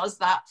it that does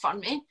that for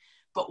me.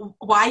 But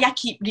why I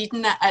keep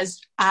reading it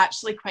is I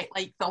actually quite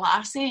like the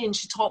lassie, and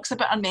she talks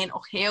about her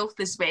mental health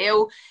as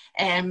well,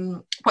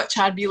 which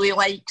I really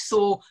like.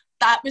 So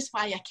that was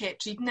why I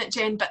kept reading it,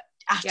 Jen. But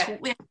I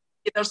totally agree.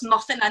 There's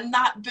nothing in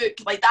that book.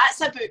 Like,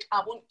 that's a book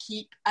I won't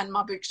keep in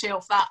my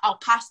bookshelf. That I'll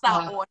pass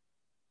that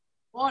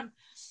on.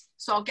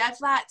 So I'll give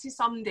that to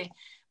somebody.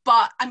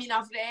 But I mean,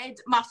 I've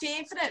read my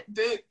favourite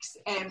books.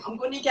 I'm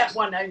going to get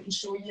one out and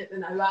show you it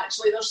now.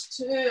 Actually, there's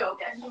 2. I'll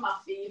give you my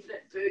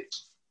favourite book.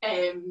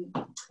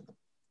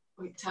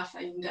 Wait till I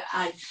find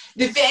it.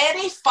 The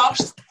very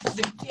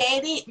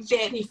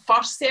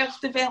first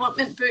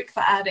self-development book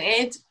that I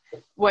read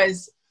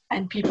was,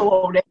 and people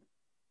already,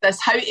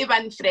 this How to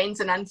Win Friends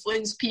and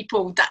Influence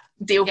People, that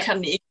Dale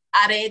Carnegie.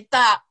 I read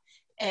that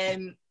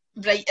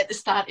right at the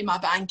start of my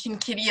banking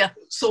career.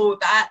 So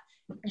that,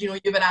 you know,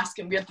 you were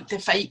asking where did the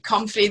fight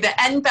come from. The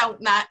inbuilt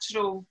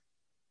natural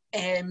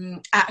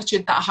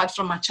attitude that I had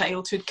from my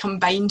childhood,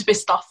 combined with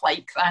stuff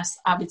like this,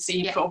 I would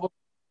say probably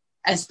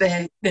is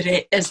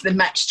the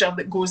mixture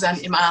that goes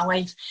into my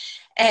life.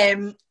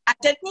 I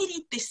didn't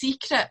read The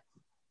Secret,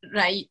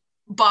 right,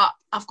 but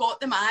I've got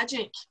The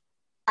Magic,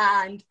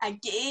 and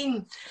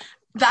again,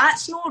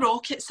 that's no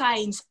rocket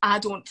science, I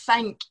don't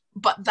think,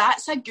 but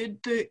that's a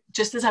good book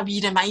just as a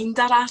wee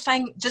reminder, I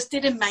think, just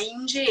to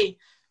remind you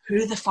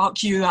who the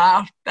fuck you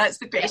are. That's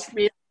the best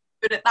way to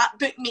put it. That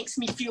book makes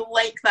me feel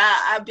like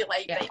that. I'd be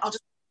like, right, I'll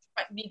just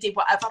read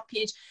whatever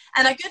page.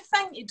 And a good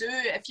thing to do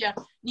if you're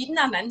needing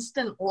an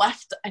instant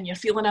lift and you're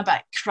feeling a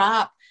bit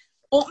crap,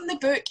 open the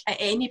book at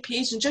any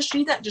page and just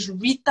read it. Just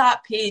read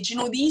that page. You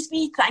know, these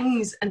wee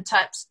things and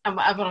tips and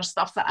whatever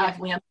stuff that I've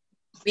learned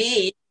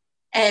away.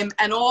 And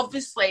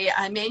obviously,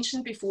 I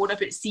mentioned before about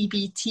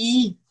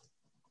CBT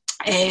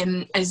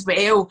as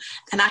well.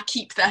 And I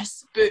keep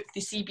this book,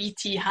 the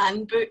CBT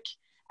handbook,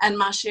 in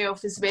my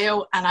shelf as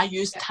well. And I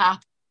use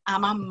tap.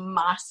 I'm a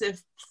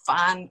massive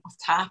fan of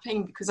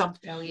tapping because I've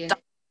done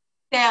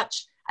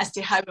research as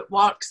to how it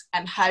works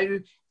and how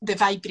the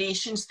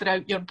vibrations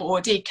throughout your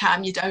body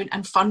calm you down.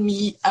 And for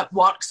me, it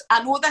works.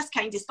 I know this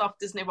kind of stuff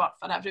doesn't work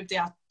for everybody.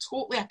 I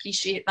totally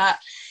appreciate that.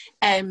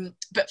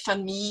 But for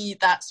me,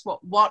 that's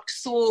what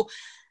works. So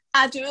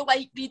I do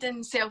like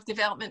reading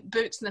self-development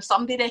books. And if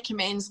somebody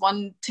recommends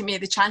one to me,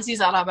 the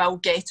chances are I will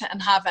get it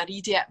and have a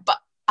read it. But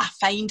I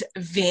find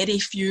very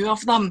few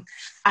of them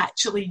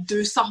actually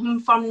do something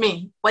for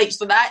me. Like,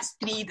 so that's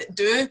 3 that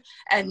do.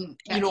 And,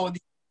 you know,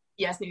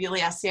 he isn't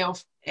really a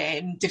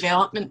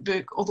self-development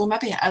book, although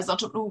maybe it is. I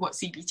don't know what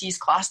CBT is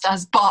classed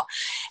as. But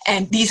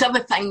these are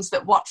the things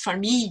that work for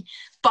me.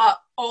 But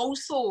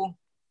also,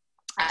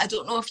 I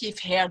don't know if you've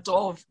heard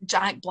of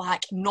Jack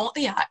Black, not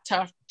the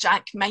actor,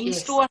 Jack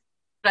Mindstore.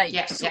 Yes. Right.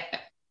 Yes. So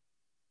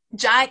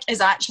Jack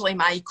is actually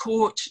my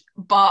coach,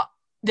 but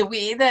the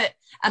way that,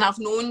 and I've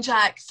known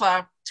Jack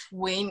for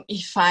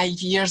 25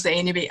 years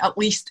anyway, at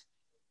least.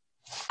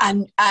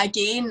 And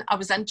again, I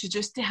was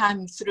introduced to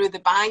him through the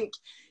bank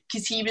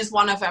because he was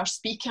one of our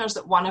speakers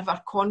at one of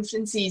our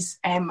conferences.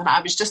 And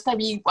I was just a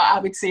wee, what I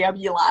would say, a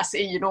wee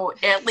lassie, you know,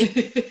 early, a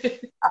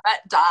bit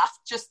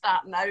daft, just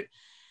starting out.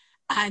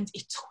 And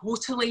it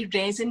totally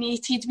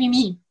resonated with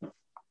me.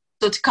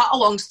 So to cut a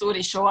long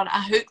story short,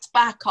 I hooked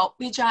back up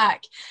with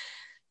Jack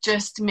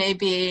just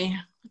maybe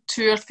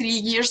 2 or 3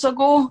 years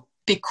ago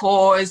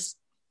because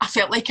I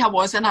felt like I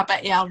was in a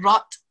bit of a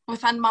rut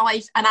within my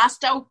life. And I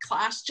still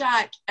class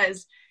Jack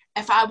as,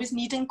 if I was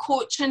needing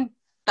coaching,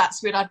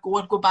 that's where I'd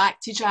go back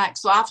to Jack.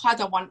 So I've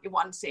had a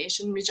one-to-one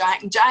session with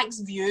Jack, and Jack's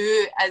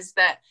view is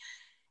that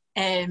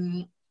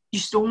you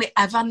should only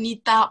ever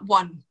need that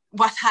one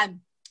with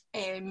him.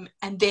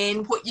 And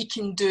then what you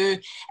can do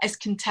is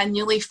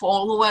continually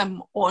follow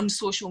him on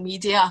social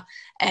media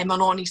and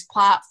on his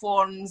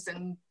platforms,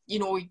 and, you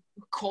know,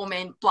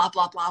 comment, blah,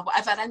 blah, blah,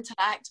 whatever,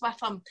 interact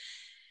with him.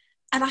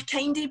 And I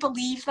kind of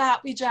believe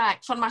that with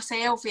Jack, for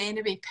myself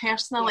anyway,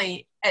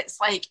 personally. It's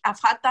like, I've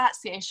had that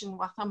session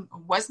with him.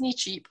 It wasn't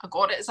cheap. I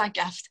got it as a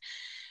gift.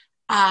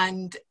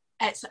 And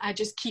I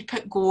just keep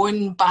it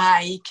going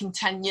by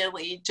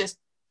continually just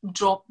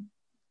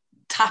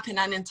tapping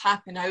in and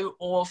tapping out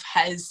of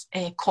his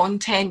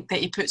content that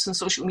he puts on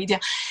social media.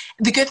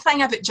 The good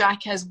thing about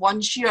Jack is,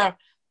 once you're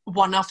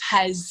one of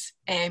his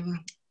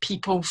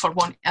people, for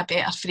want of a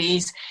better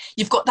phrase,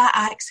 you've got that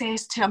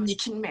access to him. You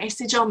can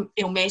message him,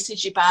 he'll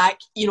message you back,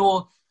 you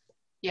know.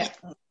 Yeah.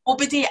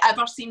 Nobody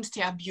ever seems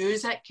to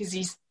abuse it, because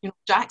he's, you know,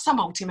 Jack's a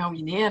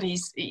multi-millionaire.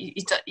 He's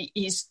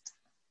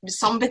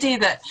somebody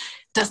that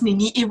doesn't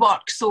need to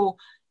work, so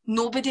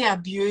nobody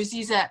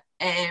abuses it.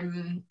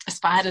 As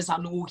far as I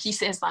know, he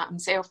says that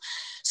himself.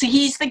 So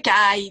he's the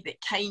guy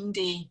that kind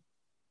of,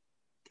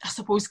 I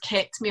suppose,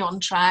 kept me on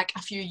track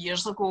a few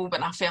years ago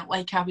when I felt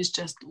like I was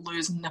just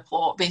losing the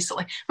plot,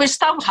 basically, which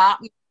still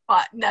happens,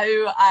 but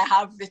now I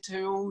have the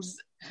tools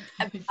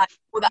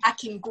that I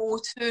can go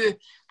to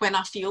when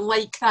I feel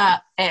like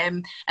that.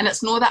 And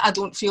it's not that I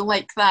don't feel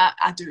like that,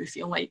 I do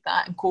feel like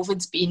that, and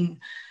COVID's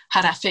been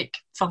horrific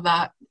for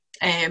that.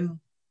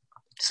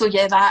 So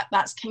yeah,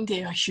 that's kind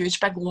of a huge,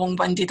 big,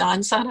 long-winded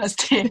answer as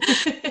to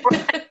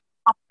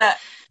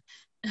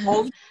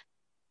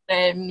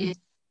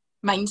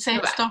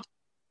mindset stuff.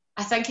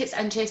 I think it's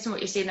interesting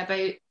what you're saying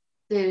about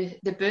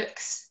the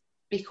books,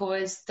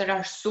 because there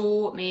are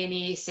so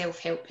many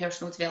self-help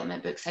personal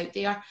development books out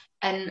there,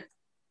 and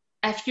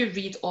if you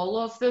read all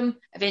of them,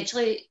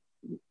 eventually,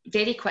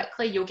 very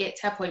quickly, you'll get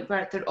to a point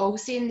where they're all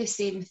saying the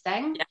same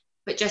thing,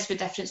 but just with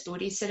different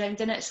stories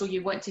surrounding it. So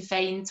you want to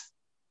find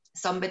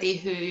somebody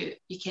who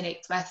you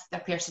connect with, their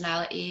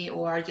personality,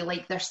 or you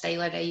like their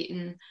style of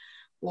writing,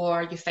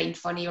 or you find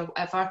funny, or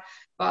whatever.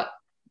 But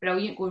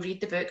brilliant, go read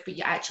the book, but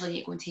you actually need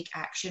to go and take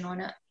action on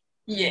it.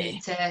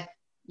 Yeah.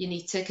 You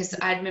need to, because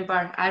I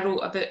remember I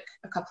wrote a book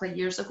a couple of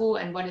years ago,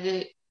 and one of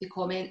the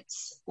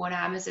comments on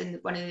Amazon,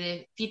 one of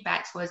the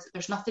feedbacks was,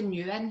 there's nothing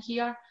new in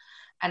here.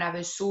 And I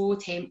was so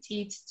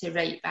tempted to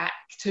write back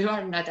to her,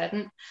 and I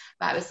didn't.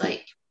 But I was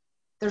like,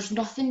 there's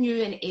nothing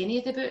new in any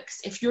of the books.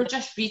 If you're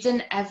just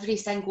reading every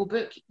single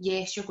book,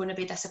 yes, you're going to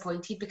be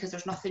disappointed, because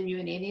there's nothing new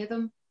in any of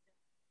them.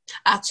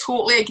 I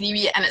totally agree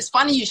with you, and it's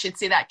funny you should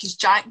say that, because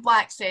Jack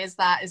Black says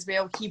that as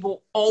well. He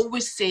will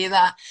always say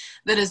that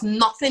there is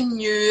nothing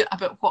new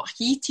about what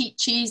he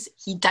teaches.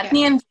 He didn't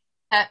invent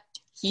it,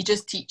 he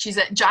just teaches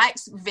it.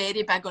 Jack's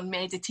very big on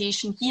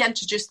meditation. He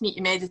introduced me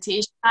to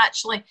meditation,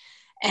 actually,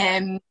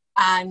 and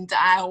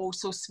I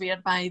also swear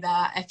by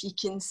that. If you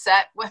can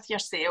sit with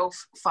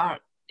yourself for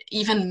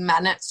even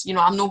minutes, you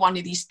know, I'm not one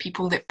of these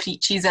people that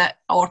preaches it,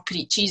 or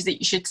preaches that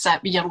you should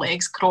sit with your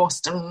legs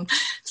crossed and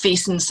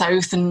facing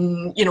south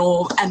and, you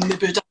know, in the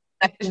Buddha.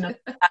 You know,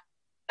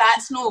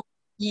 that's no.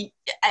 It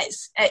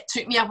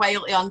took me a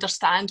while to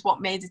understand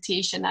what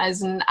meditation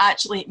is, and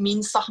actually it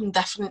means something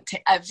different to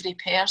every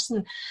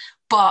person.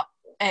 But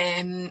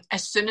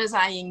as soon as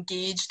I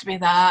engaged with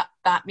that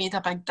made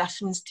a big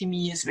difference to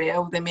me as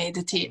well, the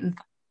meditating.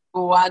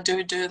 So I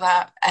do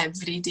that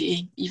every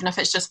day, even if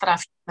it's just for a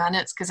few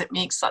minutes, because it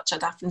makes such a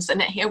difference,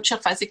 and it helps your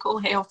physical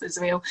health as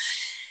well.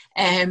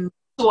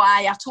 So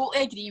I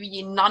totally agree with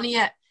you. None of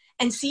it.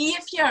 And see,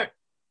 if you're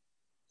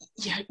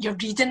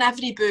reading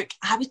every book,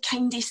 I would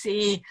kind of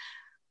say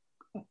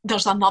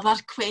there's another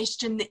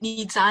question that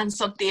needs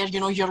answered there.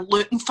 You know, you're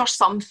looking for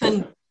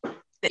something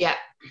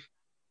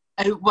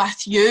out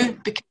with you,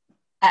 because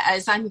it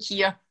is in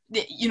here.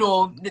 You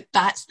know,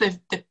 that's the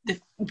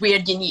where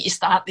you need to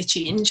start the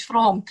change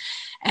from.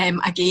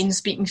 Again,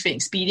 speaking from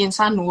experience,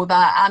 I know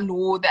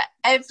that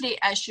every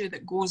issue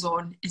that goes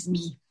on is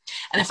me.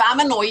 And if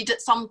I'm annoyed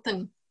at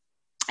something,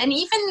 and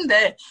even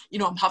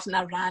I'm having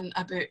a rant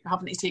about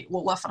having to take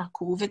Lola for a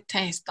COVID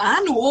test,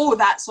 I know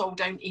that's all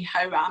down to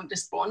how I'm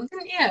responding to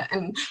it,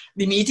 and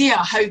the media,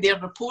 how they're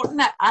reporting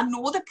it. I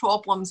know the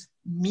problem's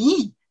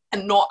me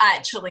and not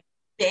actually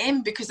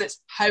them, because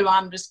it's how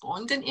I'm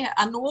responding to it.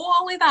 I know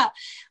all of that,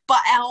 but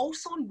I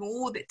also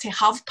know that to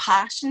have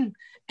passion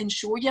and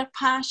show your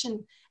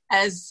passion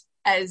is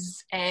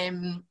a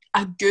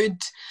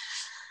good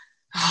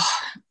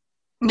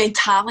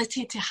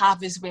mentality to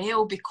have as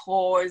well,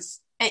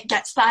 because it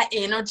gets that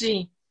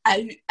energy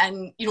out,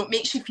 and it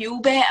makes you feel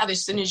better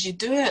as soon as you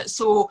do it.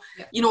 So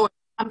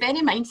I'm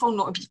very mindful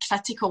not to be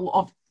critical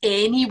of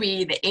any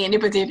way that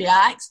anybody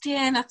reacts to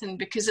anything,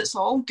 because it's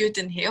all good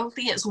and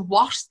healthy. It's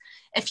worse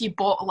if you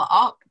bottle it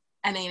up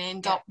and then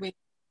end up with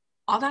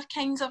other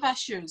kinds of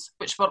issues,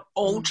 which we're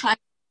all trying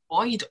to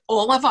avoid,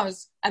 all of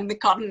us, in the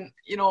current,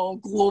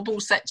 global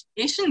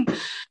situation.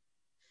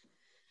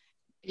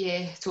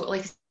 Yeah,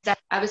 totally.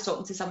 I was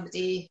talking to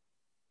somebody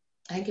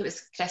I think it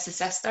was Chris's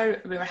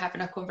sister, we were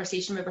having a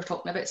conversation, we were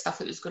talking about stuff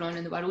that was going on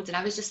in the world, and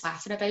I was just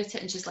laughing about it,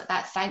 and she's like,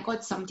 that, thank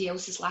God somebody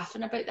else is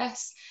laughing about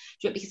this,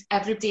 because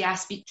everybody I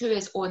speak to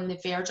is on the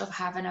verge of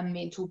having a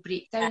mental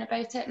breakdown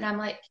about it. And I'm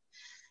like,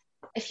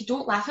 if you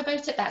don't laugh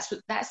about it,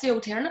 that's the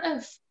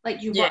alternative.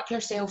 Like, you work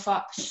yourself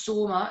up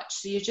so much,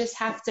 so you just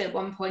have to at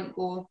one point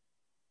go,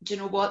 do you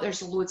know what,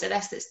 there's loads of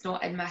this that's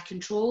not in my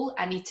control.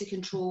 I need to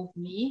control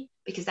me,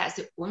 because that's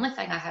the only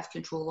thing I have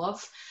control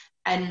of,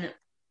 and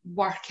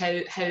work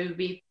out how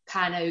we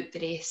pan out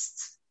the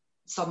rest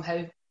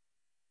somehow.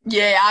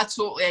 Yeah, I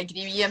totally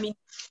agree with you. I mean,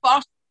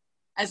 first,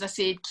 as I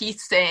said,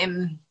 Keith's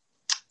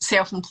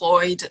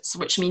self-employed,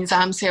 which means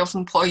I'm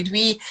self-employed.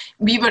 We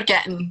were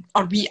getting,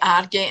 or we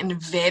are getting,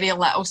 very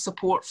little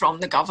support from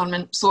the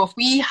government. So if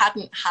we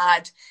hadn't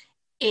had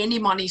any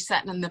money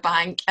sitting in the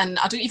bank, and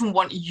I don't even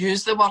want to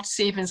use the word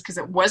savings because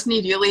it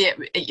wasn't really,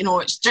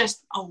 it's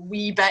just a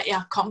wee bit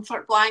of a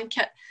comfort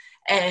blanket,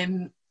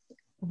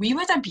 we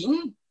would have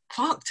been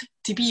fucked,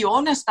 to be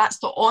honest. That's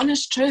the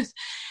honest truth.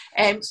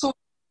 So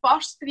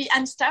first 3,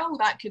 and still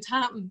that could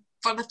happen.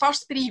 For the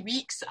first 3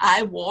 weeks,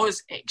 I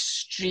was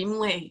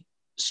extremely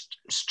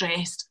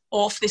stressed,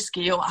 off the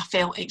scale. I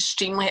felt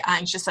extremely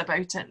anxious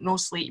about it, no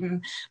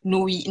sleeping,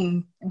 no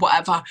eating,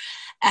 whatever.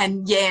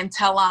 And yeah,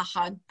 until I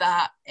had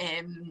that,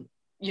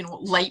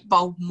 light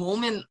bulb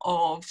moment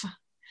of,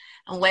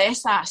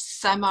 unless I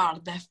simmer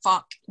the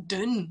fuck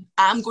down,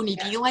 I'm going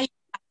to be like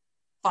that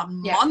for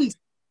months.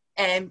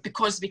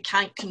 Because we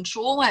can't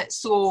control it.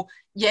 So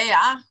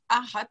yeah,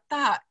 I had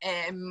that,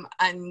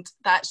 and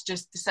that's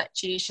just the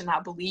situation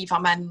I believe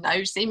I'm in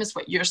now. Same as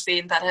what you're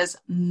saying, there is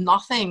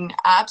nothing,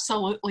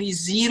 absolutely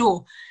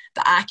zero,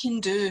 that I can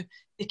do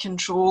to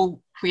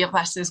control where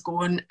this is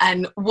going,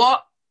 and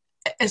what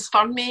is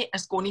for me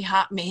is going to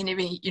happen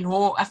anyway.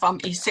 If I'm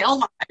to sell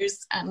my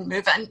house and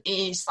move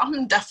into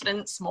something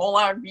different,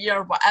 smaller,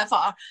 rear,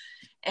 whatever,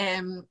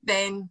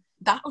 then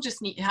that'll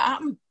just need to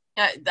happen.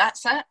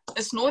 That's it.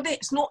 It's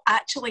not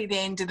actually the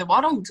end of the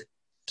world.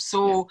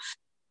 So,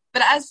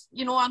 but it is,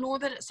 I know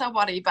that it's a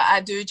worry, but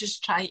I do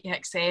just try to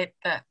accept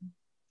that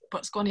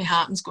what's going to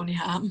happen is going to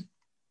happen.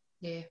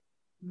 Yeah,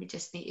 we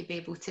just need to be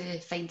able to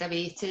find a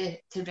way to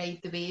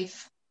ride the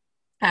wave.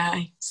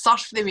 Aye,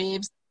 surf the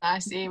waves, I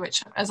say,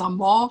 which as a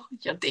mom,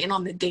 you're doing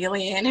on the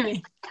daily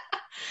anyway.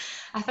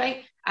 I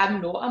think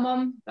I'm not a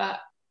mum, but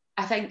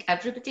I think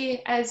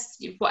everybody is.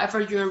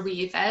 Whatever your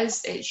wave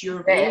is, it's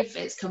your wave.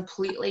 It's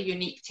completely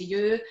unique to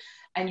you,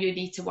 and you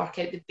need to work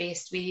out the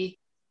best way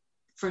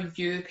for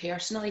you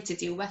personally to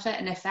deal with it.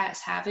 And if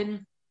that's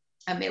having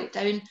a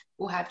meltdown,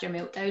 go have your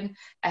meltdown.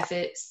 If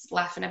it's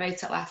laughing about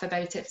it, laugh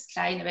about it. If it's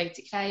crying about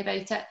it, cry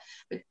about it.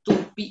 But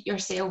don't beat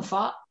yourself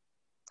up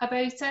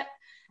about it,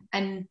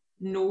 and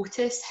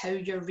notice how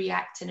you're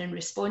reacting and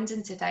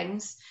responding to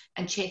things,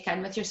 and check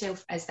in with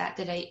yourself. Is that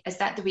the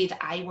way that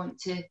I want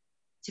to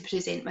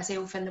present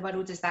myself in the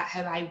world? Is that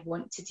how I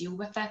want to deal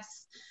with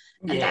this?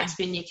 And that's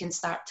when you can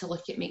start to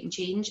look at making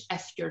change,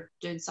 if you're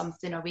doing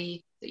something a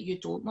way that you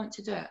don't want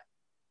to do it.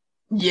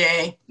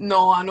 Yeah,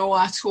 no, I know,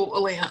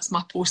 that's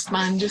my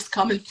postman just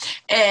coming.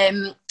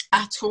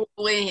 I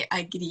totally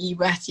agree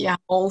with you. I'm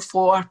all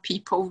for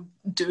people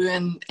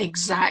doing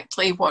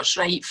exactly what's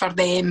right for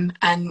them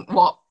and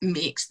what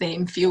makes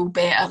them feel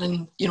better.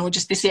 And,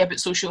 just to say about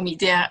social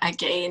media,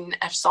 again,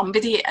 if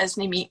somebody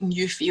isn't making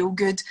you feel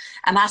good,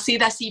 and I say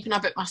this even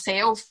about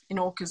myself,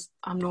 because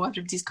I'm not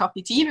everybody's cup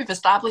of tea, we've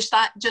established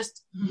that,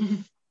 just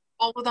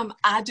follow them.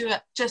 I do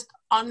it, just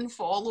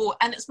unfollow,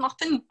 and it's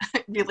nothing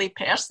really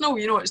personal,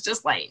 it's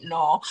just like,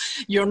 no,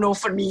 you're no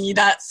for me,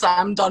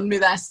 I'm done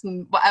with this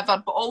and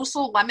whatever. But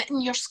also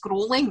limiting your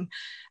scrolling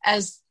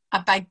is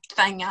a big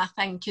thing, I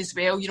think, as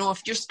well.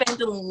 If you're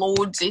spending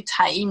loads of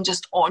time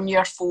just on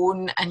your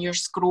phone and you're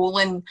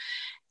scrolling,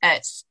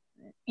 it's,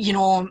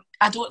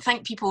 I don't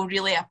think people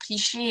really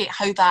appreciate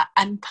how that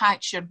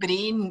impacts your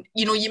brain.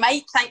 You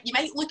might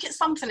look at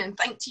something and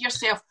think to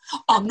yourself,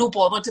 oh, I'm not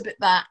bothered about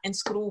that, and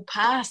scroll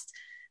past.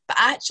 But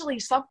actually,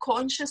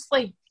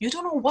 subconsciously, you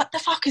don't know what the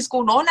fuck is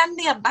going on in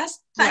there. This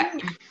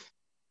thing,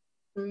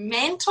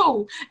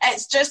 mental.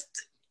 It's just,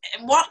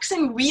 it works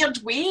in weird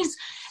ways.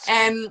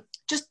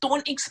 Just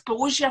don't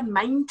expose your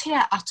mind to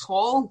it at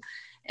all.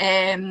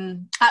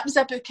 That was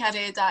a book I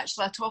read,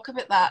 actually. I talk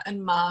about that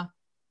in my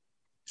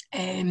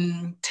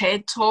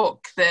TED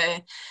talk,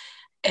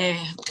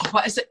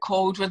 what is it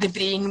called, where the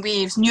brain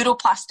waves,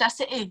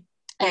 neuroplasticity.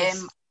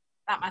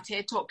 At my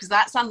TED talk, because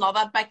that's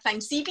another big thing.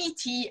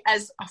 CBT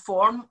is a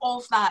form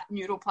of that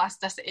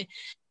neuroplasticity,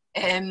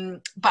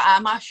 but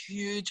I'm a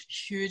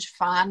huge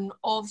fan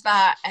of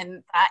that,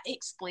 and that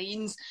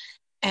explains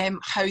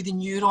how the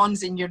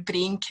neurons in your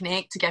brain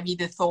connect to give you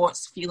the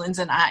thoughts, feelings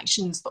and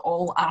actions that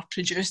all are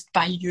produced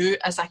by you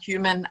as a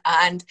human.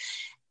 And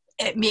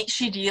it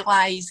makes you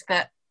realise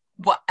that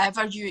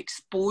whatever you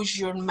expose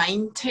your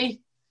mind to,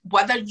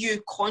 whether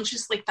you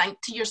consciously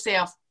think to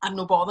yourself, I'm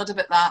not bothered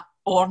about that,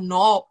 or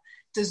not,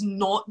 does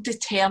not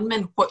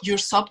determine what your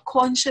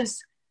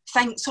subconscious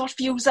thinks or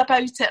feels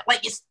about it.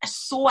 Like, it's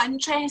so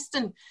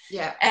interesting.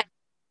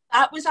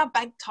 That was a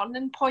big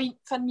turning point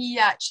for me,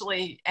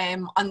 actually,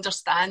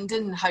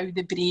 understanding how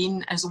the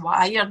brain is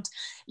wired,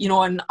 you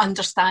know, and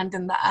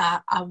understanding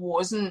that I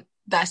wasn't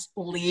this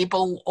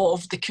label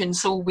of the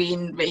council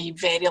weighing with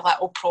very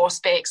little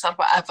prospects or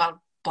whatever,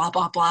 blah,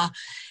 blah, blah.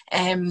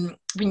 When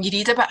you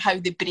read about how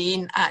the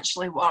brain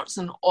actually works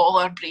and all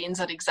our brains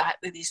are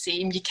exactly the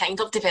same, you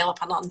kind of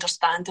develop an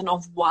understanding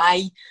of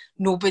why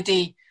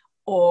nobody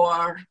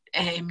or,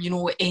 you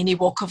know, any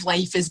walk of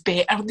life is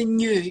better than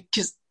you,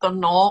 because they're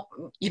not,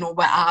 you know,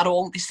 we are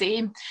all the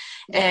same.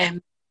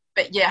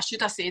 But yeah, I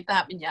should have said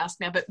that when you asked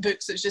me about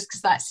books. It's just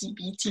because that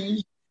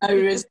CBT now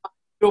is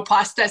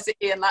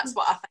neuroplasticity, and that's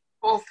what I think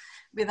of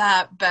with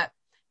that. But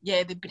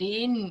yeah, the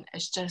brain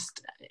is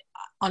just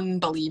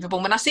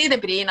unbelievable. When I say the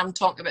brain, I'm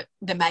talking about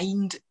the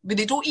mind. But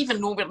they don't even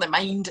know where the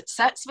mind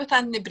sits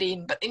within the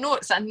brain, but they know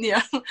it's in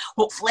there,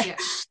 hopefully.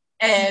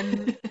 Yeah.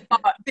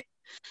 But,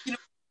 you know,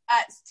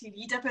 to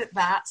read about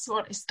that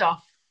sort of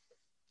stuff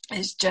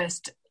is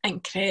just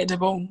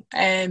incredible.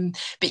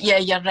 But yeah,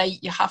 you're right.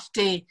 You have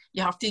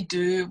to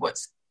do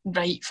what's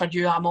right for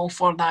you. I'm all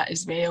for that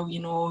as well.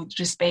 You know,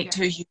 respect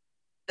who you.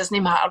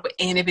 Doesn't matter what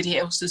anybody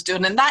else is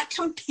doing, and that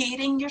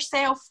comparing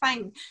yourself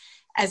thing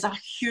is a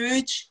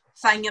huge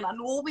thing. And I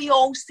know we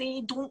all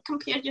say don't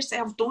compare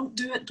yourself, don't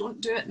do it,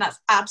 and that's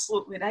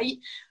absolutely right.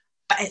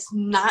 But it's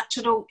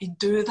natural to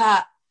do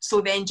that. So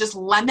then just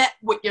limit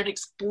what you're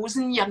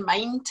exposing your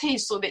mind to,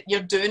 so that you're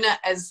doing it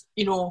as,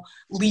 you know,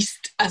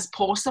 least as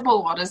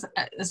possible, or as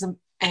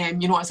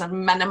you know, as a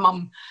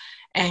minimum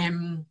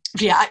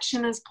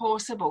reaction as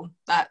possible.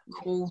 That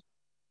whole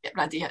get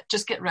rid of it.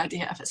 Just get rid of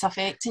it if it's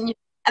affecting you.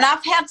 And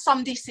I've heard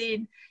somebody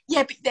saying,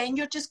 yeah, but then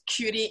you're just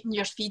curating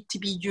your feed to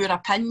be your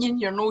opinion.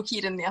 You're not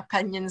hearing the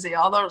opinions of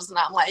others. And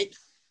I'm like,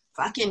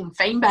 fucking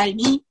fine by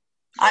me.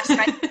 That's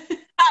fine.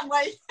 I'm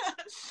like,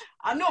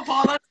 I'm not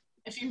bothered.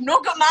 If you've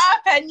not got my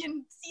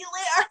opinion, see you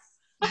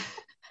later.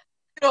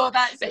 You know,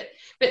 that's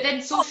but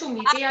then social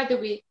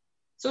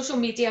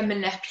media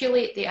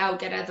manipulate the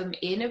algorithm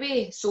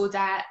anyway, so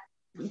that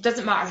it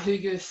doesn't matter who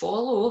you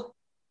follow.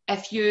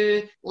 If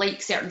you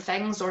like certain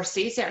things or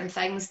say certain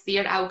things,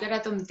 their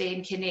algorithm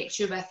then connects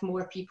you with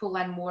more people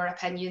and more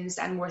opinions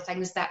and more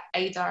things that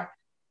either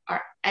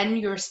are in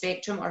your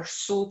spectrum or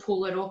so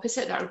polar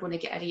opposite that are going to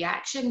get a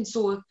reaction.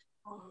 So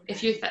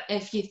if you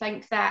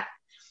think that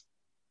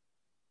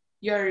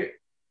you're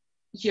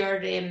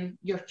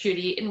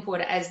curating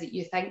what it is that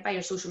you think by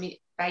your social media,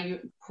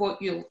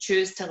 what you'll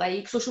choose to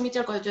like, social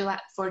media are going to do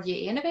that for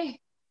you anyway.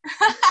 Do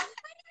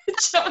you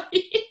know what I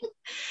mean?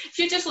 If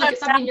you just look at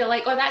something, you're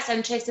like, oh, that's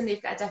interesting,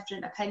 they've got a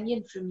different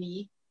opinion from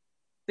me.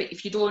 But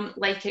if you don't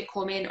like it,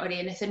 comment or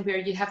anything, where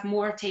you have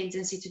more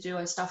tendency to do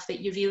on stuff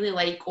that you really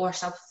like or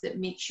stuff that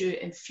makes you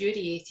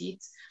infuriated,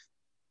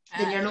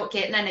 then you're not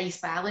getting a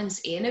nice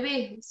balance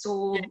anyway.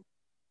 So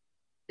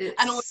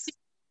I know,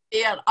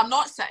 I'm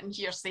not sitting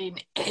here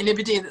saying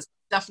anybody that's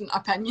a different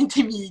opinion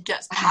to me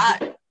gets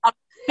bad.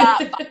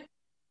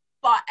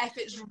 But if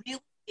it's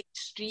really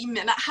extreme,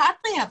 and it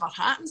hardly ever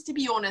happens, to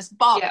be honest,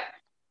 but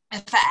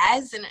if it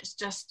is and it's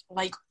just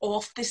like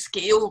off the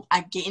scale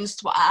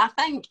against what I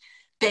think,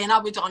 then I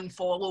would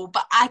unfollow.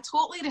 But I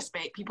totally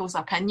respect people's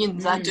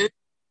opinions. I do.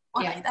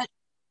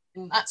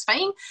 That's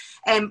fine.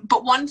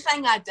 But one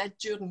thing I did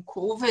during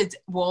COVID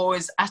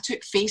was I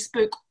took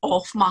Facebook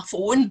off my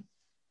phone.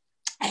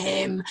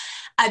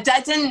 I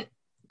didn't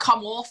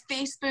come off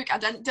Facebook. I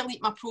didn't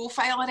delete my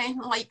profile or anything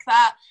like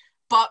that.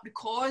 But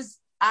because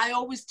I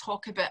always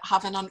talk about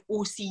having an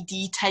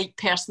OCD type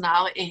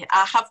personality,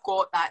 I have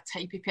got that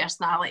type of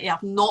personality.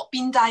 I've not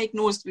been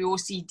diagnosed with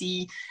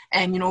OCD,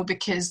 you know,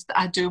 because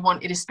I do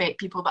want to respect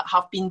people that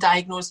have been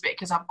diagnosed with it,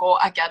 because I've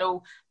got a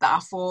girl that I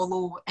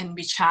follow and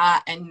we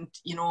chat, and,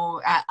 you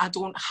know, I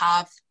don't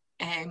have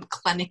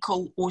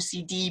clinical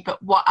OCD,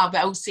 but what I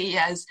will say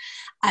is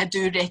I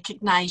do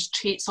recognise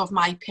traits of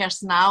my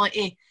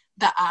personality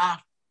that are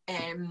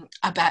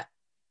a bit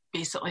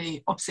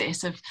basically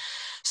obsessive.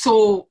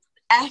 So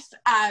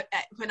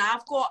when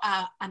I've got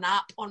an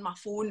app on my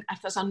phone,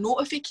 if there's a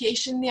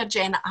notification there,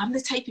 Jenna, I'm the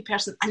type of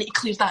person, I need to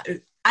clear that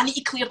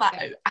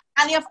out. I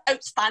can't have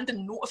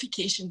outstanding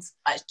notifications.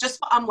 It's just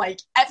what I'm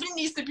like. Everything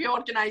needs to be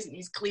organised and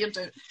needs cleared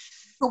out.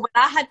 So when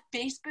I had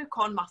Facebook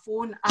on my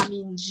phone, I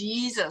mean,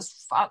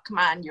 Jesus, fuck,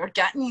 man, you're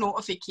getting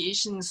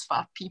notifications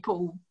for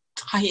people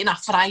eating a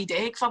fried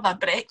egg for their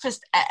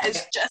breakfast. It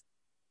is just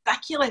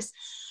ridiculous.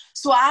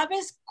 So I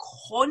was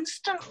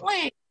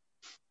constantly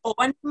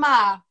on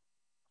my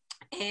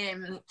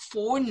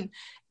phone,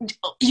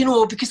 you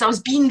know, because I was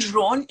being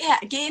drawn to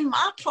it. Again,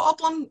 my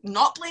problem,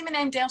 not blaming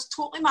anybody else,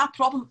 totally my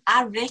problem.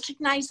 I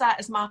recognise that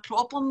as my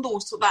problem though,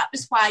 so that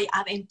was why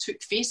I then took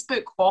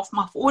Facebook off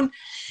my phone.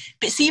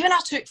 But see, when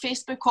I took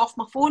Facebook off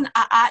my phone,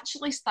 I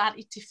actually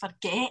started to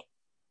forget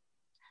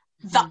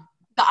that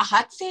I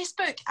had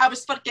Facebook. I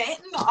was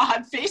forgetting that I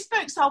had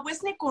Facebook, so I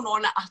wasn't going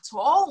on it at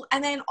all.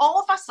 And then all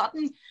of a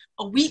sudden,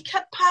 a week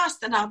had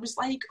passed and I was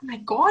like, oh my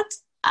God,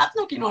 I've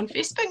not been on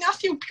Facebook. I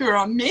feel pure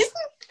amazing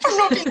for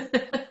not being.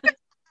 I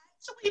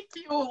actually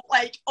feel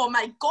like, oh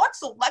my God,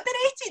 so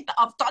liberated that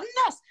I've done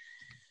this.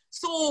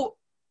 So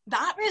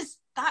that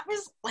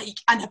was like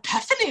an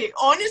epiphany.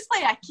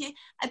 Honestly, I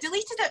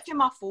deleted it from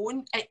my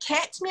phone. It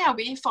kept me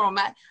away from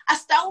it. I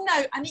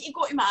need to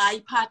go to my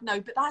iPad now,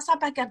 but that's a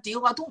bigger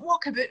deal. I don't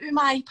walk about with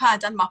my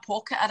iPad in my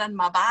pocket or in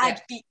my bag.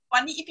 Yeah.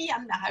 I need to be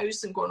in the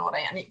house and going, all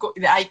right, I need to go to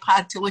the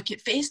iPad to look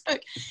at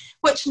Facebook,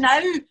 which now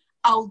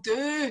I'll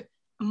do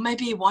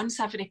maybe once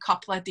every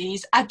couple of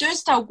days. I do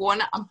still go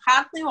on it. I'm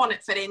hardly on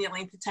it for any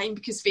length of time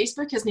because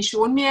Facebook hasn't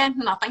shown me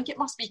anything. I think it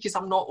must be because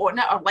I'm not on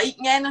it or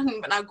liking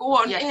anything when I go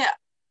on it.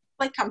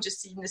 Like I'm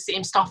just seeing the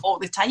same stuff all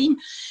the time.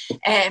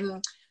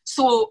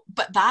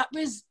 But that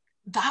was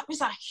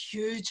a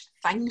huge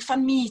thing for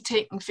me,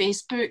 taking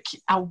Facebook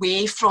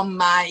away from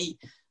my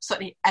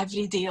sort of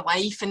everyday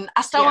life. And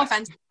I still have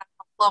Instagram.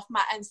 I love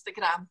my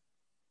Instagram.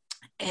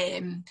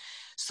 It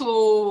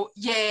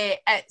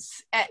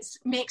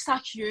makes a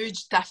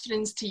huge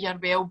difference to your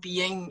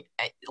well-being,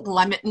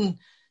 limiting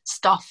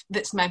stuff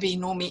that's maybe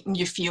not making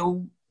you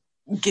feel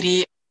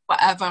great,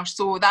 whatever.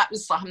 So that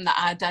was something that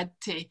I did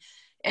to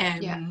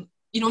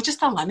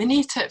just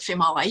eliminate it from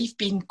my life,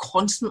 being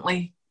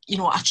constantly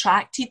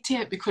attracted to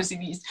it because of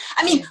these.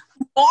 I mean,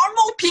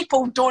 normal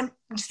people don't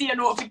see a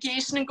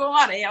notification and go,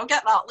 all right, I'll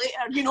get that later,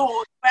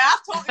 I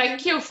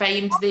think you'll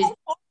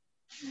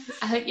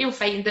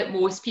find that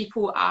most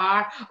people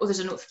are, there's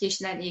a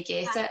notification and you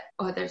get it.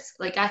 There's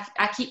like,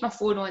 I keep my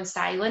phone on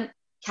silent,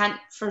 can't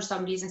for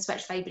some reason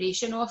switch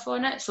vibration off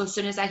on it. So as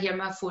soon as I hear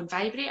my phone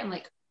vibrate, I'm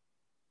like,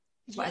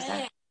 what is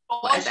it?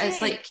 What is it?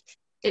 It's like,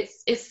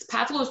 it's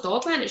Pavlov's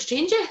dog, man, it's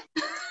changing.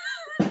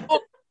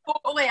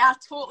 I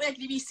totally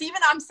agree with you. See,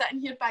 when I'm sitting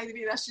here, by the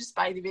way,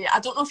 I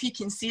don't know if you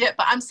can see it,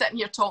 but I'm sitting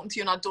here talking to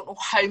you and I don't know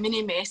how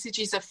many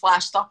messages have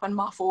flashed up on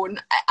my phone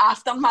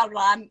after my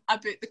rant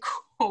about the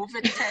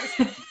COVID test.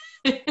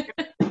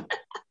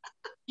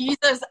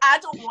 Jesus, I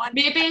don't want...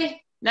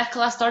 Maybe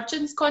Nicola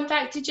Sturgeon's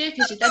contacted you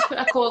because you did put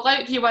a call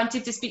out if you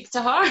wanted to speak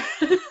to her.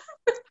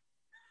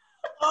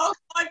 Oh,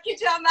 God, could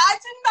you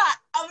imagine that?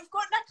 I've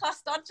got Nicola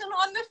Sturgeon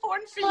on the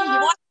phone for you.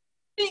 You want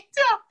to speak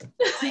to her?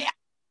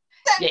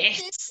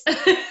 Yes.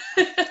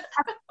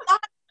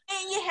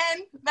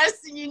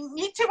 You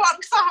need to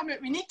work something.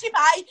 We need to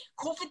buy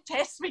COVID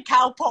tests with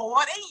Calpol. All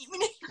right?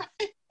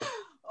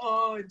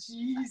 Oh,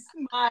 jeez,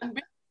 man.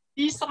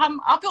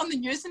 I'll be on the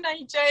news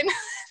tonight, Jen.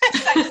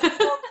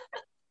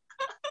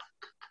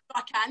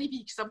 I can't be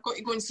because I've got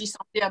to go and see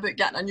somebody about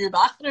getting a new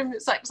bathroom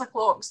at 6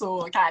 o'clock,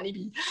 so I can't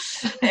be.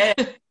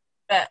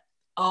 But,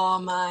 oh,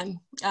 man.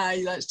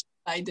 Aye, that's just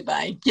by the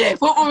by. Yeah,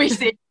 what will we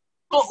say?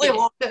 Totally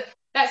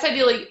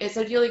It's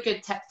a really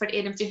good tip for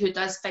anybody who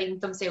does find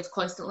themselves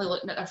constantly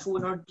looking at their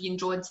phone or being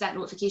drawn to that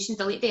notification.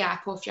 Delete the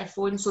app off your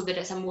phone so that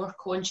it's a more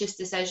conscious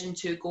decision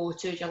to go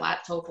to your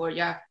laptop or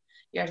your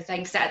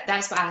things.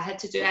 That's what I had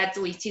to do. I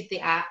deleted the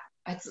app.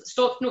 I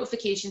stopped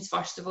notifications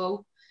first of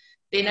all.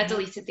 Then I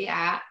deleted the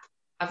app.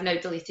 I've now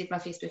deleted my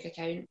Facebook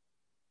account.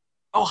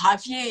 Oh,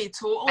 have you?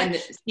 Totally.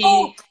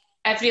 And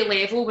every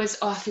level was,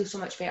 I feel so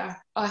much better.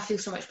 Oh, I feel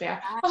so much better.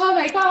 Oh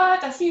my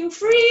God, I feel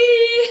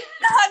free.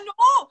 I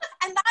know.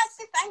 And that's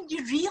the thing.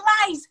 You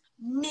realise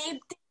nobody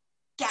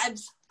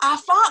gives a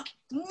fuck.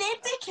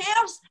 Nobody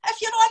cares.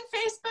 If you're on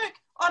Facebook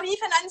or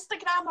even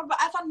Instagram or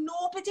whatever,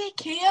 nobody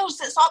cares.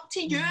 It's up to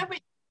you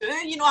what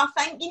you do. I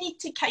think you need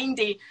to kind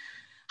of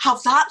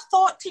have that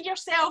thought to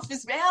yourself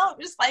as well. It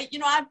was like,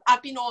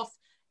 I've been off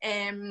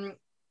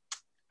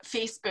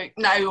Facebook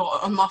now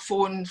on my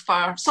phone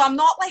so I'm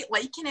not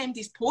liking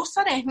MD's posts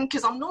or anything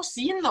because I'm not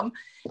seeing them.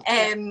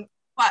 3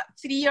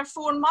 or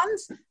 4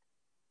 months.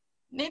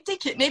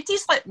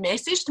 Nobody's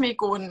messaged me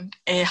going,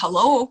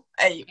 hello,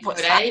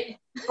 what's right?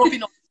 I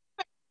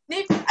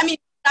mean,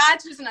 Dad,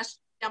 who's in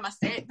Australia, my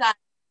stepdad,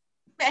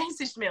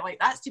 messaged me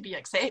that's to be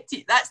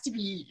accepted, that's to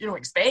be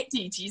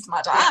expected. He's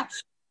my dad.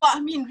 But I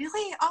mean,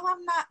 really, other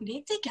than that,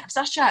 nobody gives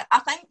a shit. I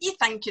think you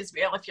think as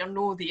well, if you're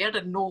no there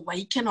and no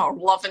liking or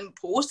loving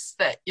posts,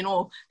 that,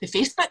 the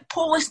Facebook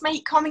police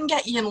might come and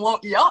get you and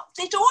lock you up.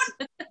 They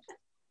don't.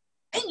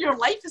 And your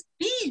life is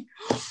free.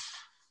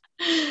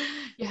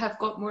 You have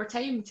got more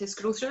time to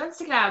scroll through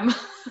Instagram.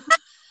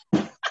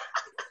 Facebook,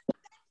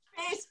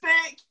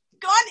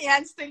 go on to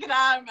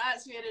Instagram.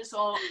 That's where it's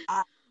all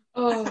at.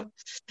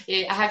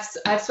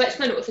 I've switched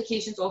my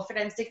notifications off for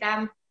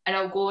Instagram. And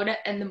I'll go on it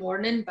in the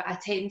morning, but I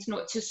tend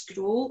not to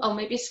scroll. I'll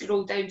maybe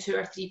scroll down 2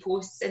 or 3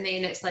 posts, and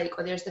then it's like,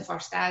 there's the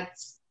first ad,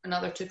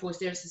 another 2 posts,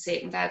 there's the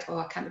second ad.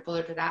 I can't be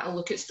bothered with that. I'll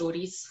look at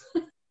stories.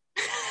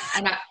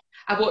 And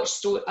I'll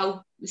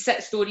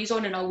set stories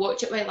on and I'll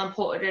watch it while I'm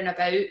pottering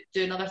about,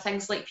 doing other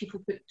things like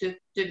people do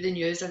the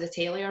news or the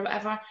telly or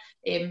whatever.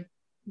 For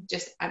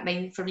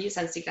me, it's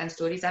Instagram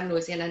stories. I'm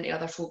nosy into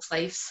other folks'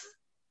 lives.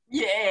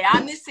 Yeah,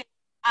 I'm the same.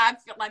 I've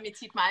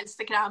limited my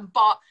Instagram,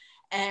 but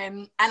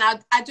and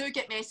I do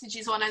get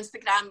messages on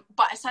Instagram,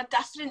 but it's a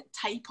different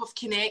type of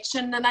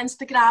connection than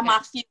Instagram.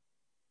 I feel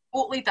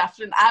totally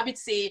different. I would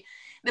say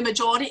the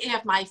majority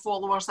of my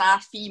followers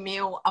are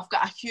female. I've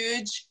got a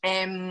huge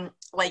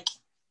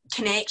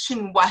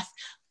connection with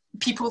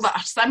people that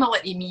are similar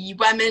to me,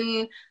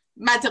 women,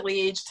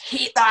 middle-aged,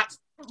 hate that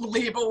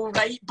label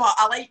right, but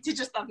I like to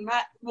just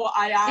admit what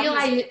I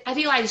am. I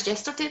realised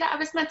yesterday that I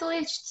was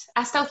middle-aged.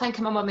 I still think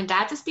my mum and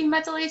dad has been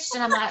middle-aged,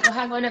 and I'm like, no,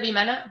 hang on a wee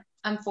minute.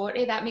 I'm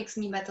 40, that makes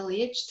me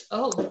middle-aged.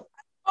 Oh.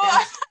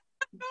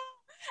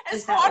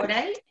 Is that all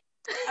right?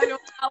 I know,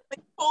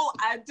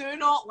 I do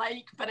not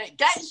like, but it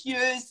gets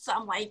used, so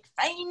I'm like,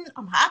 fine,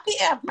 I'm happy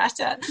to admit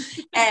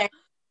it.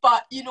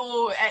 But, you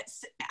know,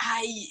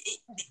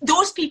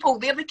 those people,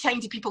 they're the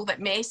kind of people that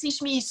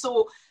message me,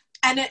 so,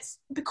 and it's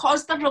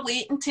because they're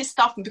relating to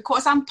stuff, and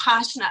because I'm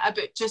passionate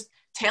about just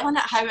telling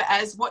it how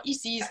it is, what you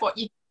see is what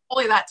you, all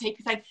of that type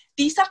of thing.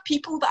 These are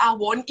people that I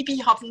want to be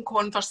having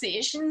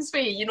conversations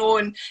with, you know,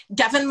 and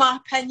giving my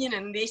opinion,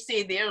 and they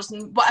say theirs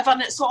and whatever,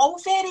 and it's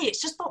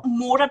it's just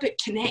more about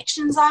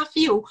connections, I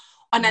feel.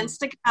 On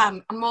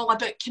Instagram, I'm all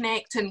about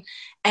connecting,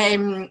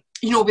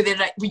 you know,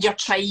 with your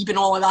tribe and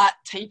all of that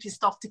type of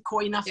stuff, to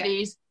coin a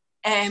phrase.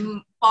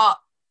 But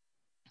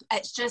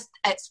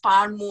it's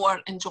far more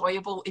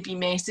enjoyable to be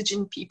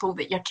messaging people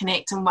that you're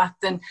connecting with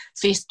than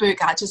Facebook.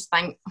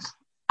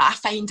 I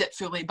find it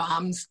fully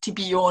bams, to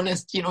be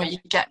honest. You know, you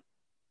get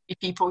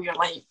people, you're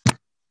like,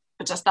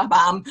 just a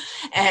bam.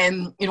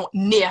 You know,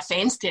 no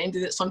offence to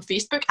anybody that's on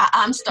Facebook. I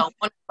am still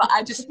on it, but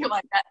I just feel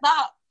like I get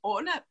that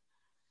on it.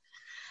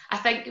 I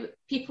think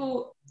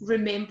people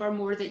remember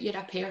more that you're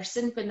a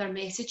person when they're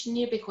messaging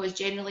you, because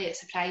generally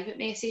it's a private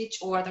message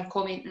or they're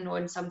commenting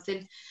on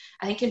something.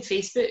 I think in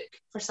Facebook,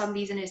 for some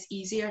reason, it's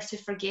easier to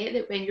forget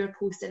that when you're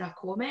posting a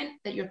comment,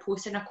 that you're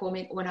posting a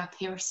comment on a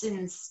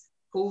person's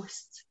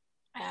post.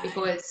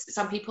 Because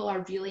some people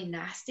are really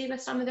nasty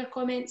with some of their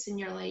comments, and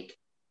you're like,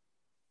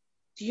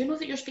 do you know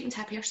that you're speaking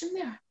to a person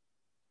there?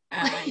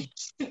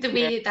 The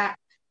way that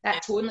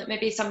tone, like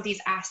maybe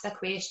somebody's asked a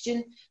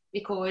question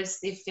because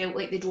they felt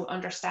like they don't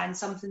understand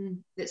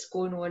something that's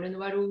going on in the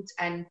world,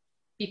 and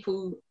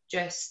people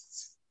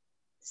just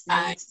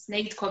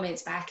snide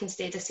comments back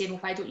instead of saying, well,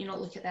 why don't you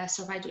not look at this,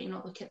 or why don't you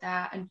not look at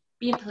that, and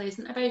being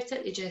pleasant about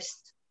it. They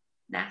just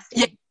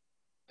nasty.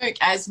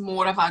 Facebook is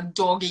more of a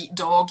dog eat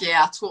dog.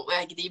 Yeah, I totally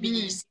agree with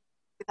you.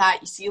 That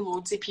you see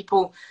loads of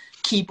people,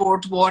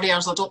 keyboard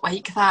warriors. I don't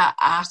like that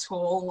at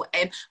all.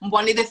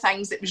 One of the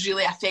things that was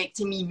really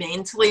affecting me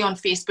mentally on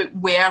Facebook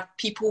were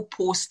people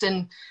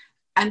posting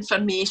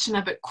information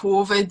about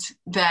COVID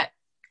that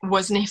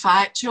wasn't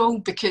factual,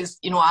 because,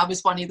 you know, I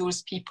was one of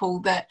those people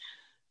that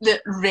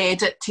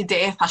read it to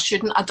death. I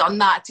shouldn't have done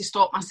that, to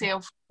stop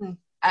myself from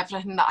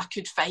everything that I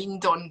could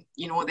find on,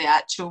 you know, the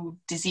actual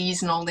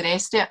disease and all the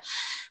rest of it.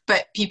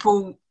 But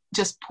people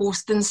just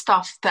posting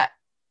stuff that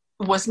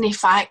wasn't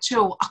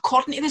factual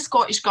according to the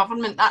Scottish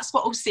Government. That's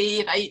what I'll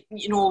say, right?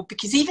 You know,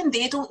 because even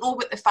they don't know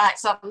what the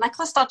facts are.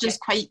 Nicola Sturgeon's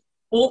quite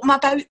open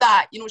about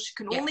that. You know, she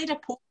can only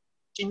report what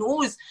she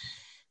knows.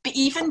 But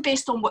even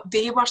based on what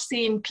they were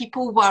saying,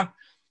 people were,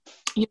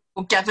 you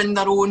know, giving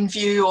their own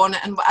view on it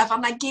and whatever.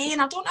 And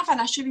again, I don't have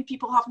an issue with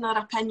people having their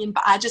opinion,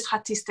 but I just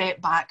had to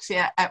step back for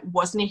it. It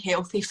wasn't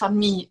healthy for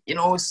me, you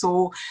know.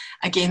 So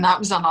again, that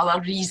was another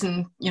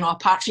reason, you know,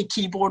 apart from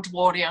keyboard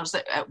warriors,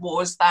 it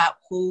was that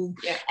whole...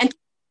 And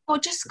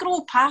just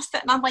scroll past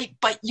it, and I'm like,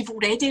 but you've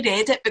already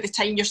read it by the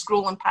time you're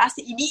scrolling past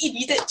it. You need to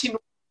read it to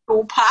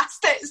go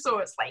past it. So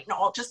it's like, no,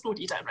 I'll just go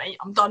read it, right?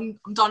 I'm done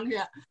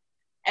with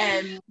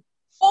it.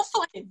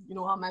 Hopefully, you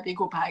know, I'll maybe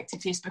go back to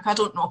Facebook. I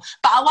don't know.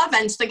 But I love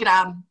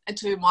Instagram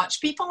too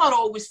much. People are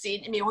always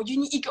saying to me, oh, you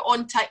need to get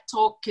on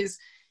TikTok, because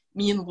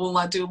me and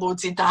Lola do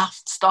loads of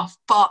daft stuff.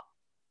 But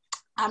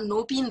I'm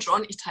not being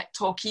drawn to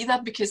TikTok either,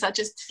 because I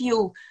just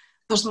feel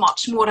there's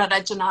much more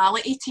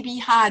originality to be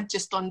had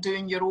just on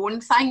doing your own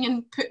thing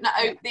and putting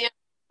it out there,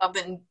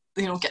 rather than,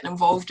 you know, getting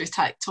involved with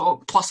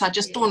TikTok. Plus, I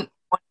just don't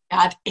want to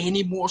add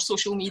any more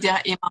social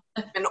media in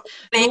my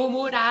no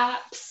more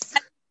apps.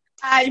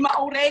 I'm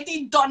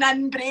already done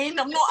in brain.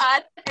 I'm not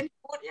adding any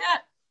more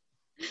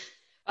yet.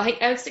 I think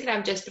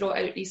Instagram just brought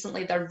out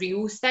recently their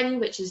Reels thing,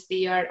 which is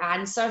their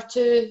answer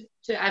to.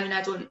 I mean,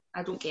 I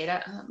don't get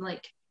it. I'm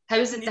like, how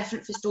is it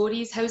different for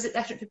stories? How is it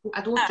different for people?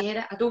 I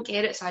don't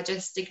get it, so I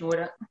just ignore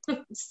it.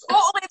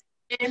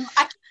 Totally.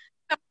 I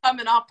keep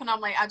coming up and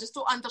I'm like, I just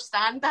don't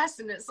understand this,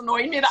 and it's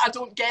annoying me that I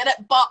don't get it.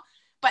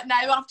 But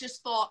now I've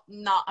just thought,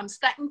 nah, I'm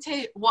sticking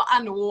to what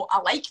I know. I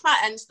like my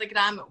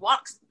Instagram. It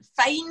works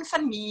fine for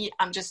me.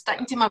 I'm just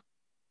sticking to my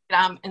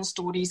Instagram and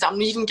stories. I'm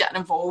not even getting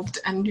involved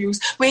in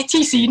news. Wait till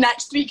you see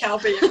next week, I'll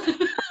be...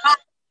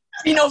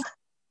 you know...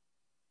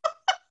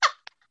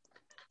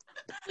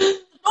 I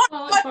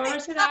look forward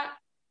to that.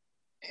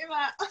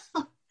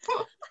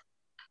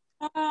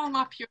 Oh,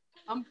 my pure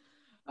mum.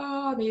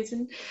 Oh,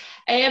 amazing.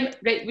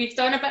 Right, we've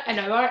done about an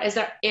hour. Is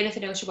there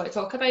anything else you want to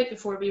talk about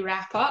before we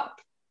wrap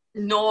up?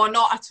 No,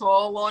 not at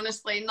all,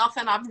 honestly.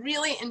 Nothing. I've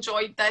really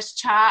enjoyed this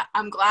chat.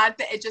 I'm glad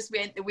that it just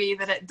went the way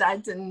that it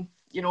did, and,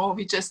 you know,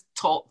 we just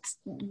talked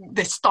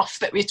the stuff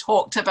that we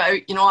talked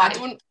about. You know, I've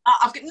got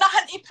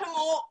nothing to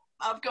promote.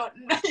 I've got,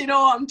 you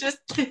know, I'm just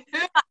who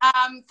I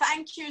am.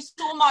 Thank you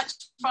so much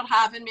for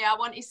having me. I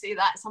want to say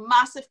that. It's a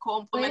massive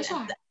compliment.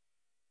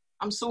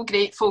 I'm so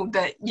grateful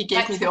that you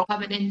gave me the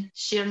opportunity. Coming in,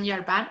 sharing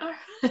your banter.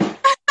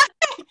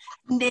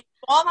 No,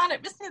 man,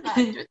 it wasn't that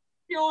good.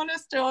 be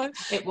honest, John.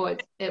 It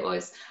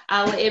was.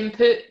 I'll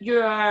put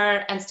your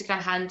Instagram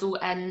handle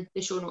in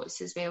the show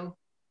notes as well.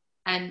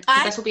 And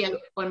this will be out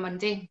on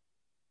Monday.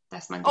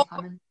 This Monday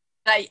coming.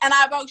 Right, and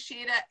I will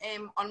share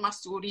it on my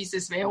stories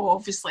as well.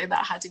 Obviously,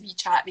 that I had a wee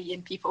chat with you,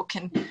 and people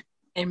can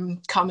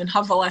come and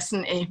have a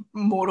listen to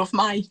more of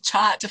my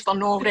chat if they're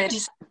not already.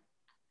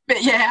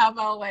 But yeah, I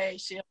will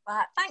share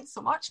that. Thanks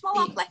so much, my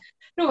lovely.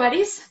 No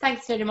worries.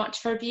 Thanks very much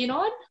for being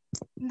on.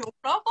 No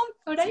problem.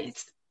 All right.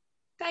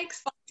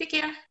 Thanks. Take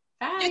care.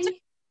 Bye.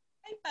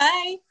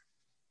 Bye.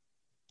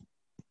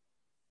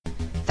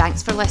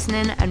 Thanks for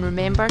listening, and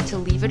remember to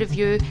leave a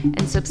review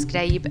and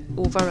subscribe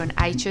over on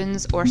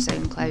iTunes or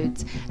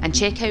SoundCloud, and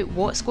check out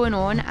what's going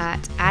on at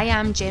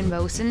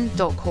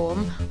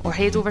iamjenwilson.com, or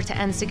head over to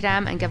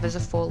Instagram and give us a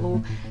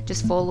follow,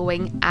 just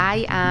following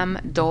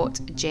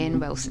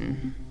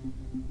iam.jenwilson.